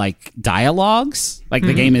based like dialogues. Like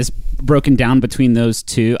the game is broken down between those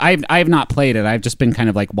two. I have not played it. I've just been kind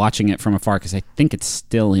of like watching it from afar because I think it's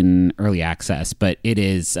still in early access, but it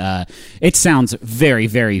is it sounds very,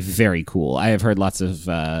 very, very cool. I have heard lots of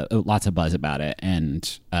buzz about it,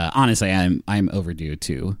 and honestly I'm overdue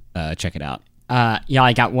to check it out. Yeah,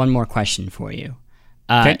 I got one more question for you.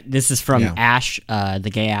 Okay. This is from Ash, the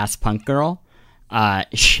gay-ass punk girl.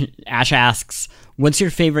 Ash asks, what's your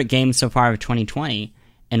favorite game so far of 2020,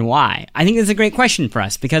 and why? I think it's a great question for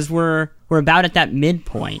us, because we're about at that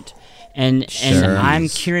midpoint. And I'm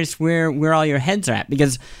curious where all your heads are at,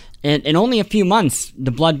 because in only a few months,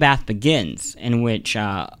 the bloodbath begins, in which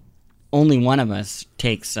only one of us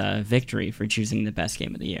takes victory for choosing the best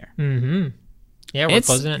game of the year. Mm-hmm. Yeah, we're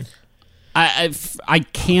closing in. I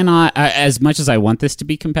cannot, as much as I want this to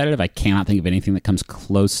be competitive, I cannot think of anything that comes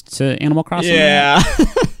close to Animal Crossing. Yeah.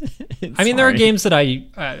 I mean, there are games that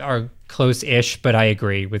are close-ish, but I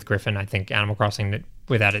agree with Griffin. I think Animal Crossing,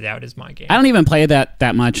 without a doubt, is my game. I don't even play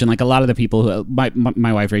that much, and like a lot of the people who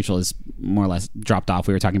my wife Rachel is more or less dropped off.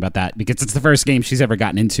 We were talking about that because it's the first game she's ever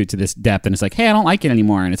gotten into to this depth, and it's like, hey, I don't like it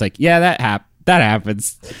anymore, and it's like, yeah, that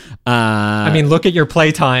happens. I mean, look at your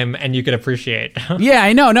playtime, and you can appreciate. Yeah,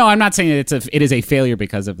 I know. No, I'm not saying it is a failure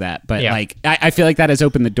because of that, but like I feel like that has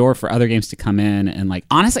opened the door for other games to come in, and like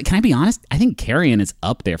honestly, can I be honest? I think Carrion is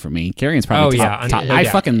up there for me. Carrion's probably top.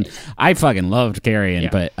 I fucking loved Carrion,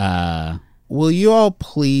 but will you all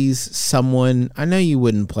please someone? I know you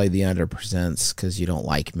wouldn't play the Underpresents because you don't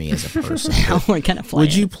like me as a person. We're gonna play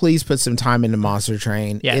Would you please put some time into Monster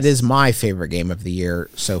Train? Yes. It is my favorite game of the year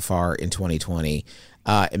so far in 2020.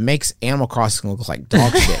 It makes Animal Crossing look like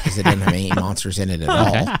dog shit because it didn't have any monsters in it at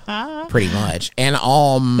all, pretty much. And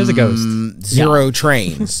There's a ghost. Zero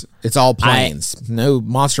trains. It's all planes. No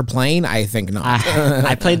monster plane? I think not.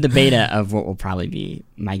 I played the beta of what will probably be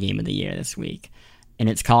my game of the year this week, and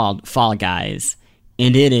it's called Fall Guys,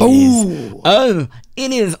 and it is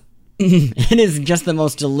just the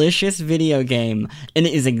most delicious video game, and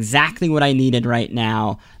it is exactly what I needed right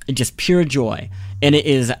now. Just pure joy. And it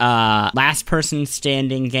is a last person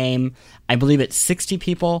standing game. I believe it's 60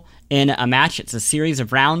 people in a match. It's a series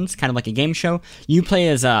of rounds, kind of like a game show. You play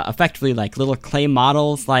as effectively like little clay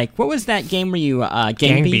models. Like, what was that game where you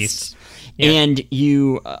Gang Beasts? Yeah. And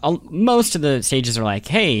you most of the stages are like,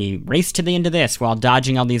 hey, race to the end of this while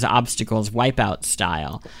dodging all these obstacles, Wipeout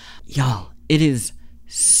style. Yo, it is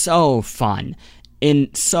so fun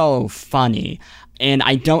and so funny. And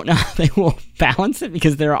I don't know how they will balance it,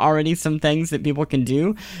 because there are already some things that people can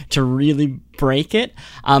do to really break it.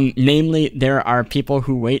 Namely, there are people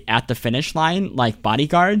who wait at the finish line like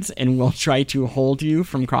bodyguards and will try to hold you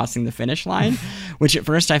from crossing the finish line, which at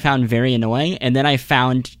first I found very annoying. And then I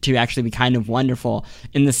found to actually be kind of wonderful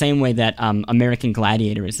in the same way that American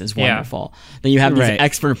Gladiators is wonderful. That you have these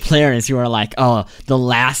expert players who are like, oh, the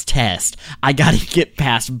last test, I got to get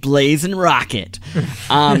past Blaze and Rocket.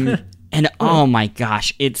 And oh my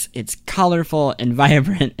gosh, it's colorful and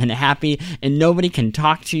vibrant and happy, and nobody can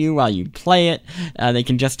talk to you while you play it. They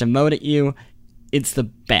can just emote at you. It's the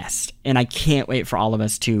best, and I can't wait for all of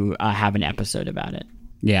us to have an episode about it.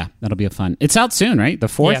 Yeah, that'll be fun. It's out soon, right? The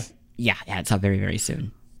 4th? Yeah, it's out very, very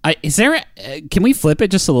soon. Is there? Can we flip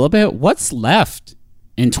it just a little bit? What's left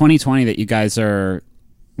in 2020 that you guys are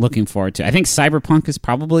looking forward to? I think Cyberpunk is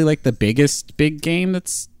probably like the biggest big game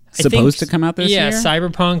that's supposed to come out this year? Yeah,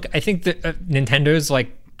 Cyberpunk. I think that Nintendo's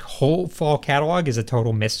like whole fall catalog is a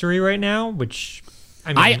total mystery right now, which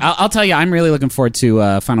I mean, I'll tell you, I'm really looking forward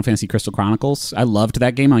to Final Fantasy Crystal Chronicles. I loved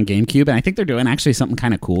that game on GameCube, and I think they're doing actually something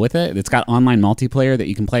kind of cool with it. It's got online multiplayer that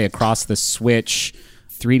you can play across the Switch,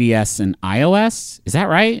 3DS, and iOS. Is that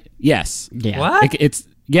right? Yes. Yeah. What? It's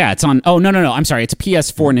on. Oh, no. I'm sorry. It's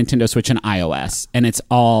PS4, Nintendo Switch, and iOS, and it's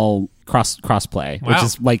all cross-play, which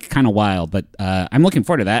is like kind of wild. But I'm looking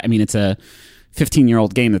forward to that. I mean, it's a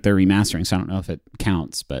 15-year-old game that they're remastering, so I don't know if it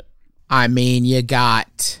counts. But I mean, you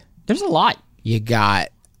got There's a lot. You got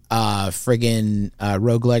friggin'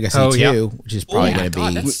 Rogue Legacy 2, yeah. which is probably going to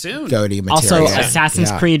be that's soon. go-to material. Also, Assassin's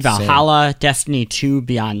Yeah, Creed same. Valhalla, Destiny 2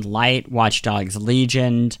 Beyond Light, Watch Dogs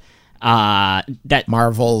Legion. That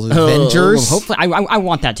Marvel's Avengers. Hopefully, I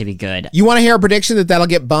want that to be good. You want to hear a prediction that'll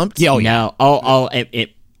get bumped? No.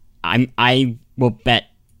 I will bet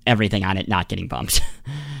everything on it not getting bumped.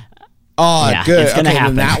 Oh, Yeah, good. it's gonna okay,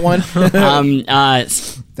 happen. then that one.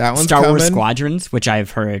 That one's Star Wars coming. Squadrons, which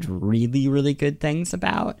I've heard really, really good things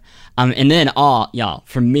about. And then y'all,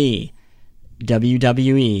 for me,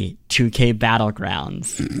 WWE 2K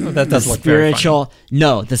Battlegrounds. That does look very fun.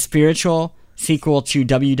 The spiritual sequel to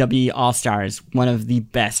WWE All Stars, one of the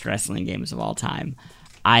best wrestling games of all time.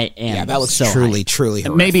 I am. Yeah, that looks so truly, hyped. truly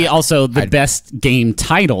horrific. Maybe also the best game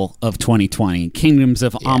title of 2020, Kingdoms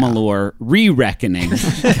of Amalur: Re-Reckoning,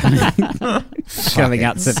 coming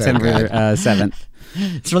out so September good. 7th.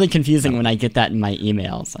 It's really confusing when I get that in my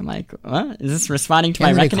emails. I'm like, what? Is this responding to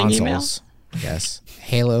And my the new reckoning email? consoles. Yes.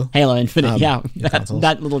 Halo. Halo Infinite, yeah. consoles.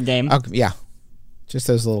 That little game. Okay, yeah. Just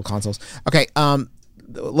those little consoles. Okay,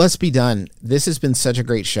 let's be done. This has been such a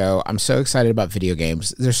great show. I'm so excited about video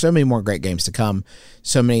games. There's so many more great games to come.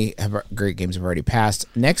 So many great games have already passed.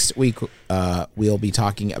 Next week, we'll be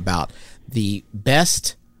talking about the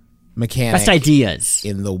best mechanic. Best ideas.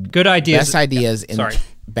 in the Good ideas. Best ideas in Sorry.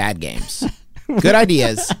 bad games. Good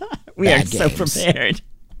ideas. We are bad so games. prepared.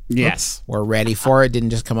 Yes. We're ready for it. Didn't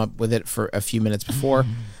just come up with it for a few minutes before.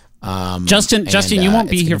 Justin, you won't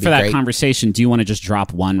be it's here gonna for be that great. conversation. Do you want to just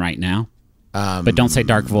drop one right now? But don't say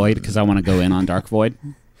Dark Void because I want to go in on Dark Void.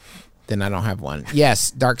 Then I don't have one.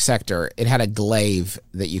 Yes, Dark Sector. It had a glaive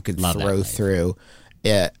that you could Love that throw glaive. through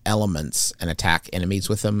elements and attack enemies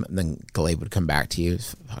with them, and then glaive would come back to you.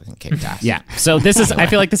 It's fucking kicked ass. Yeah. So I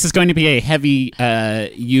feel like this is going to be a heavy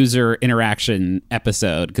user interaction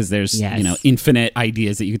episode because there's Yes. infinite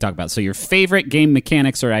ideas that you can talk about. So your favorite game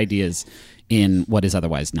mechanics or ideas in what is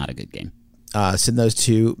otherwise not a good game. Send those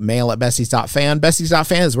to mail at besties.fan.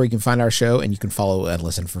 Besties.fan is where you can find our show, and you can follow and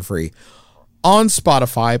listen for free on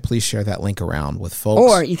Spotify. Please share that link around with folks.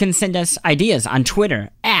 Or you can send us ideas on Twitter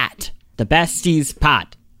at the Besties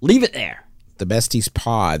Pod. Leave it there. The Besties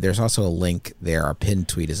Pod. There's also a link there. Our pinned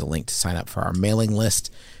tweet is a link to sign up for our mailing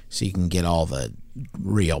list so you can get all the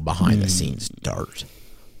real behind the scenes dirt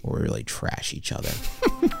where we really trash each other.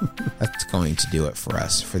 That's going to do it for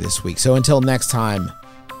us for this week. So until next time,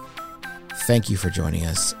 thank you for joining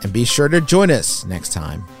us, and be sure to join us next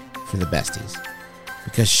time for the Besties.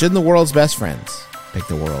 Because shouldn't the world's best friends pick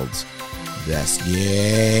the world's best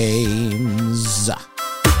games?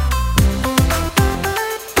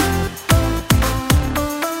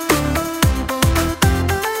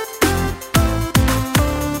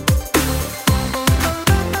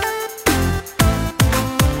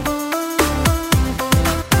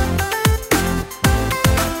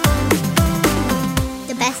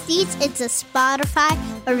 The Besties is a Spotify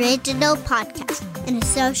original podcast in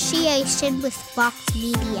association with Fox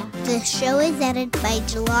Media. The show is edited by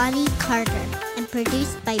Jelani Carter and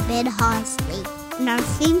produced by Ben Hosley. And our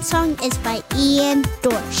theme song is by Ian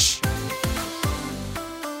Dorsch.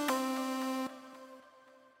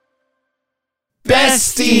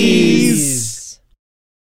 Besties!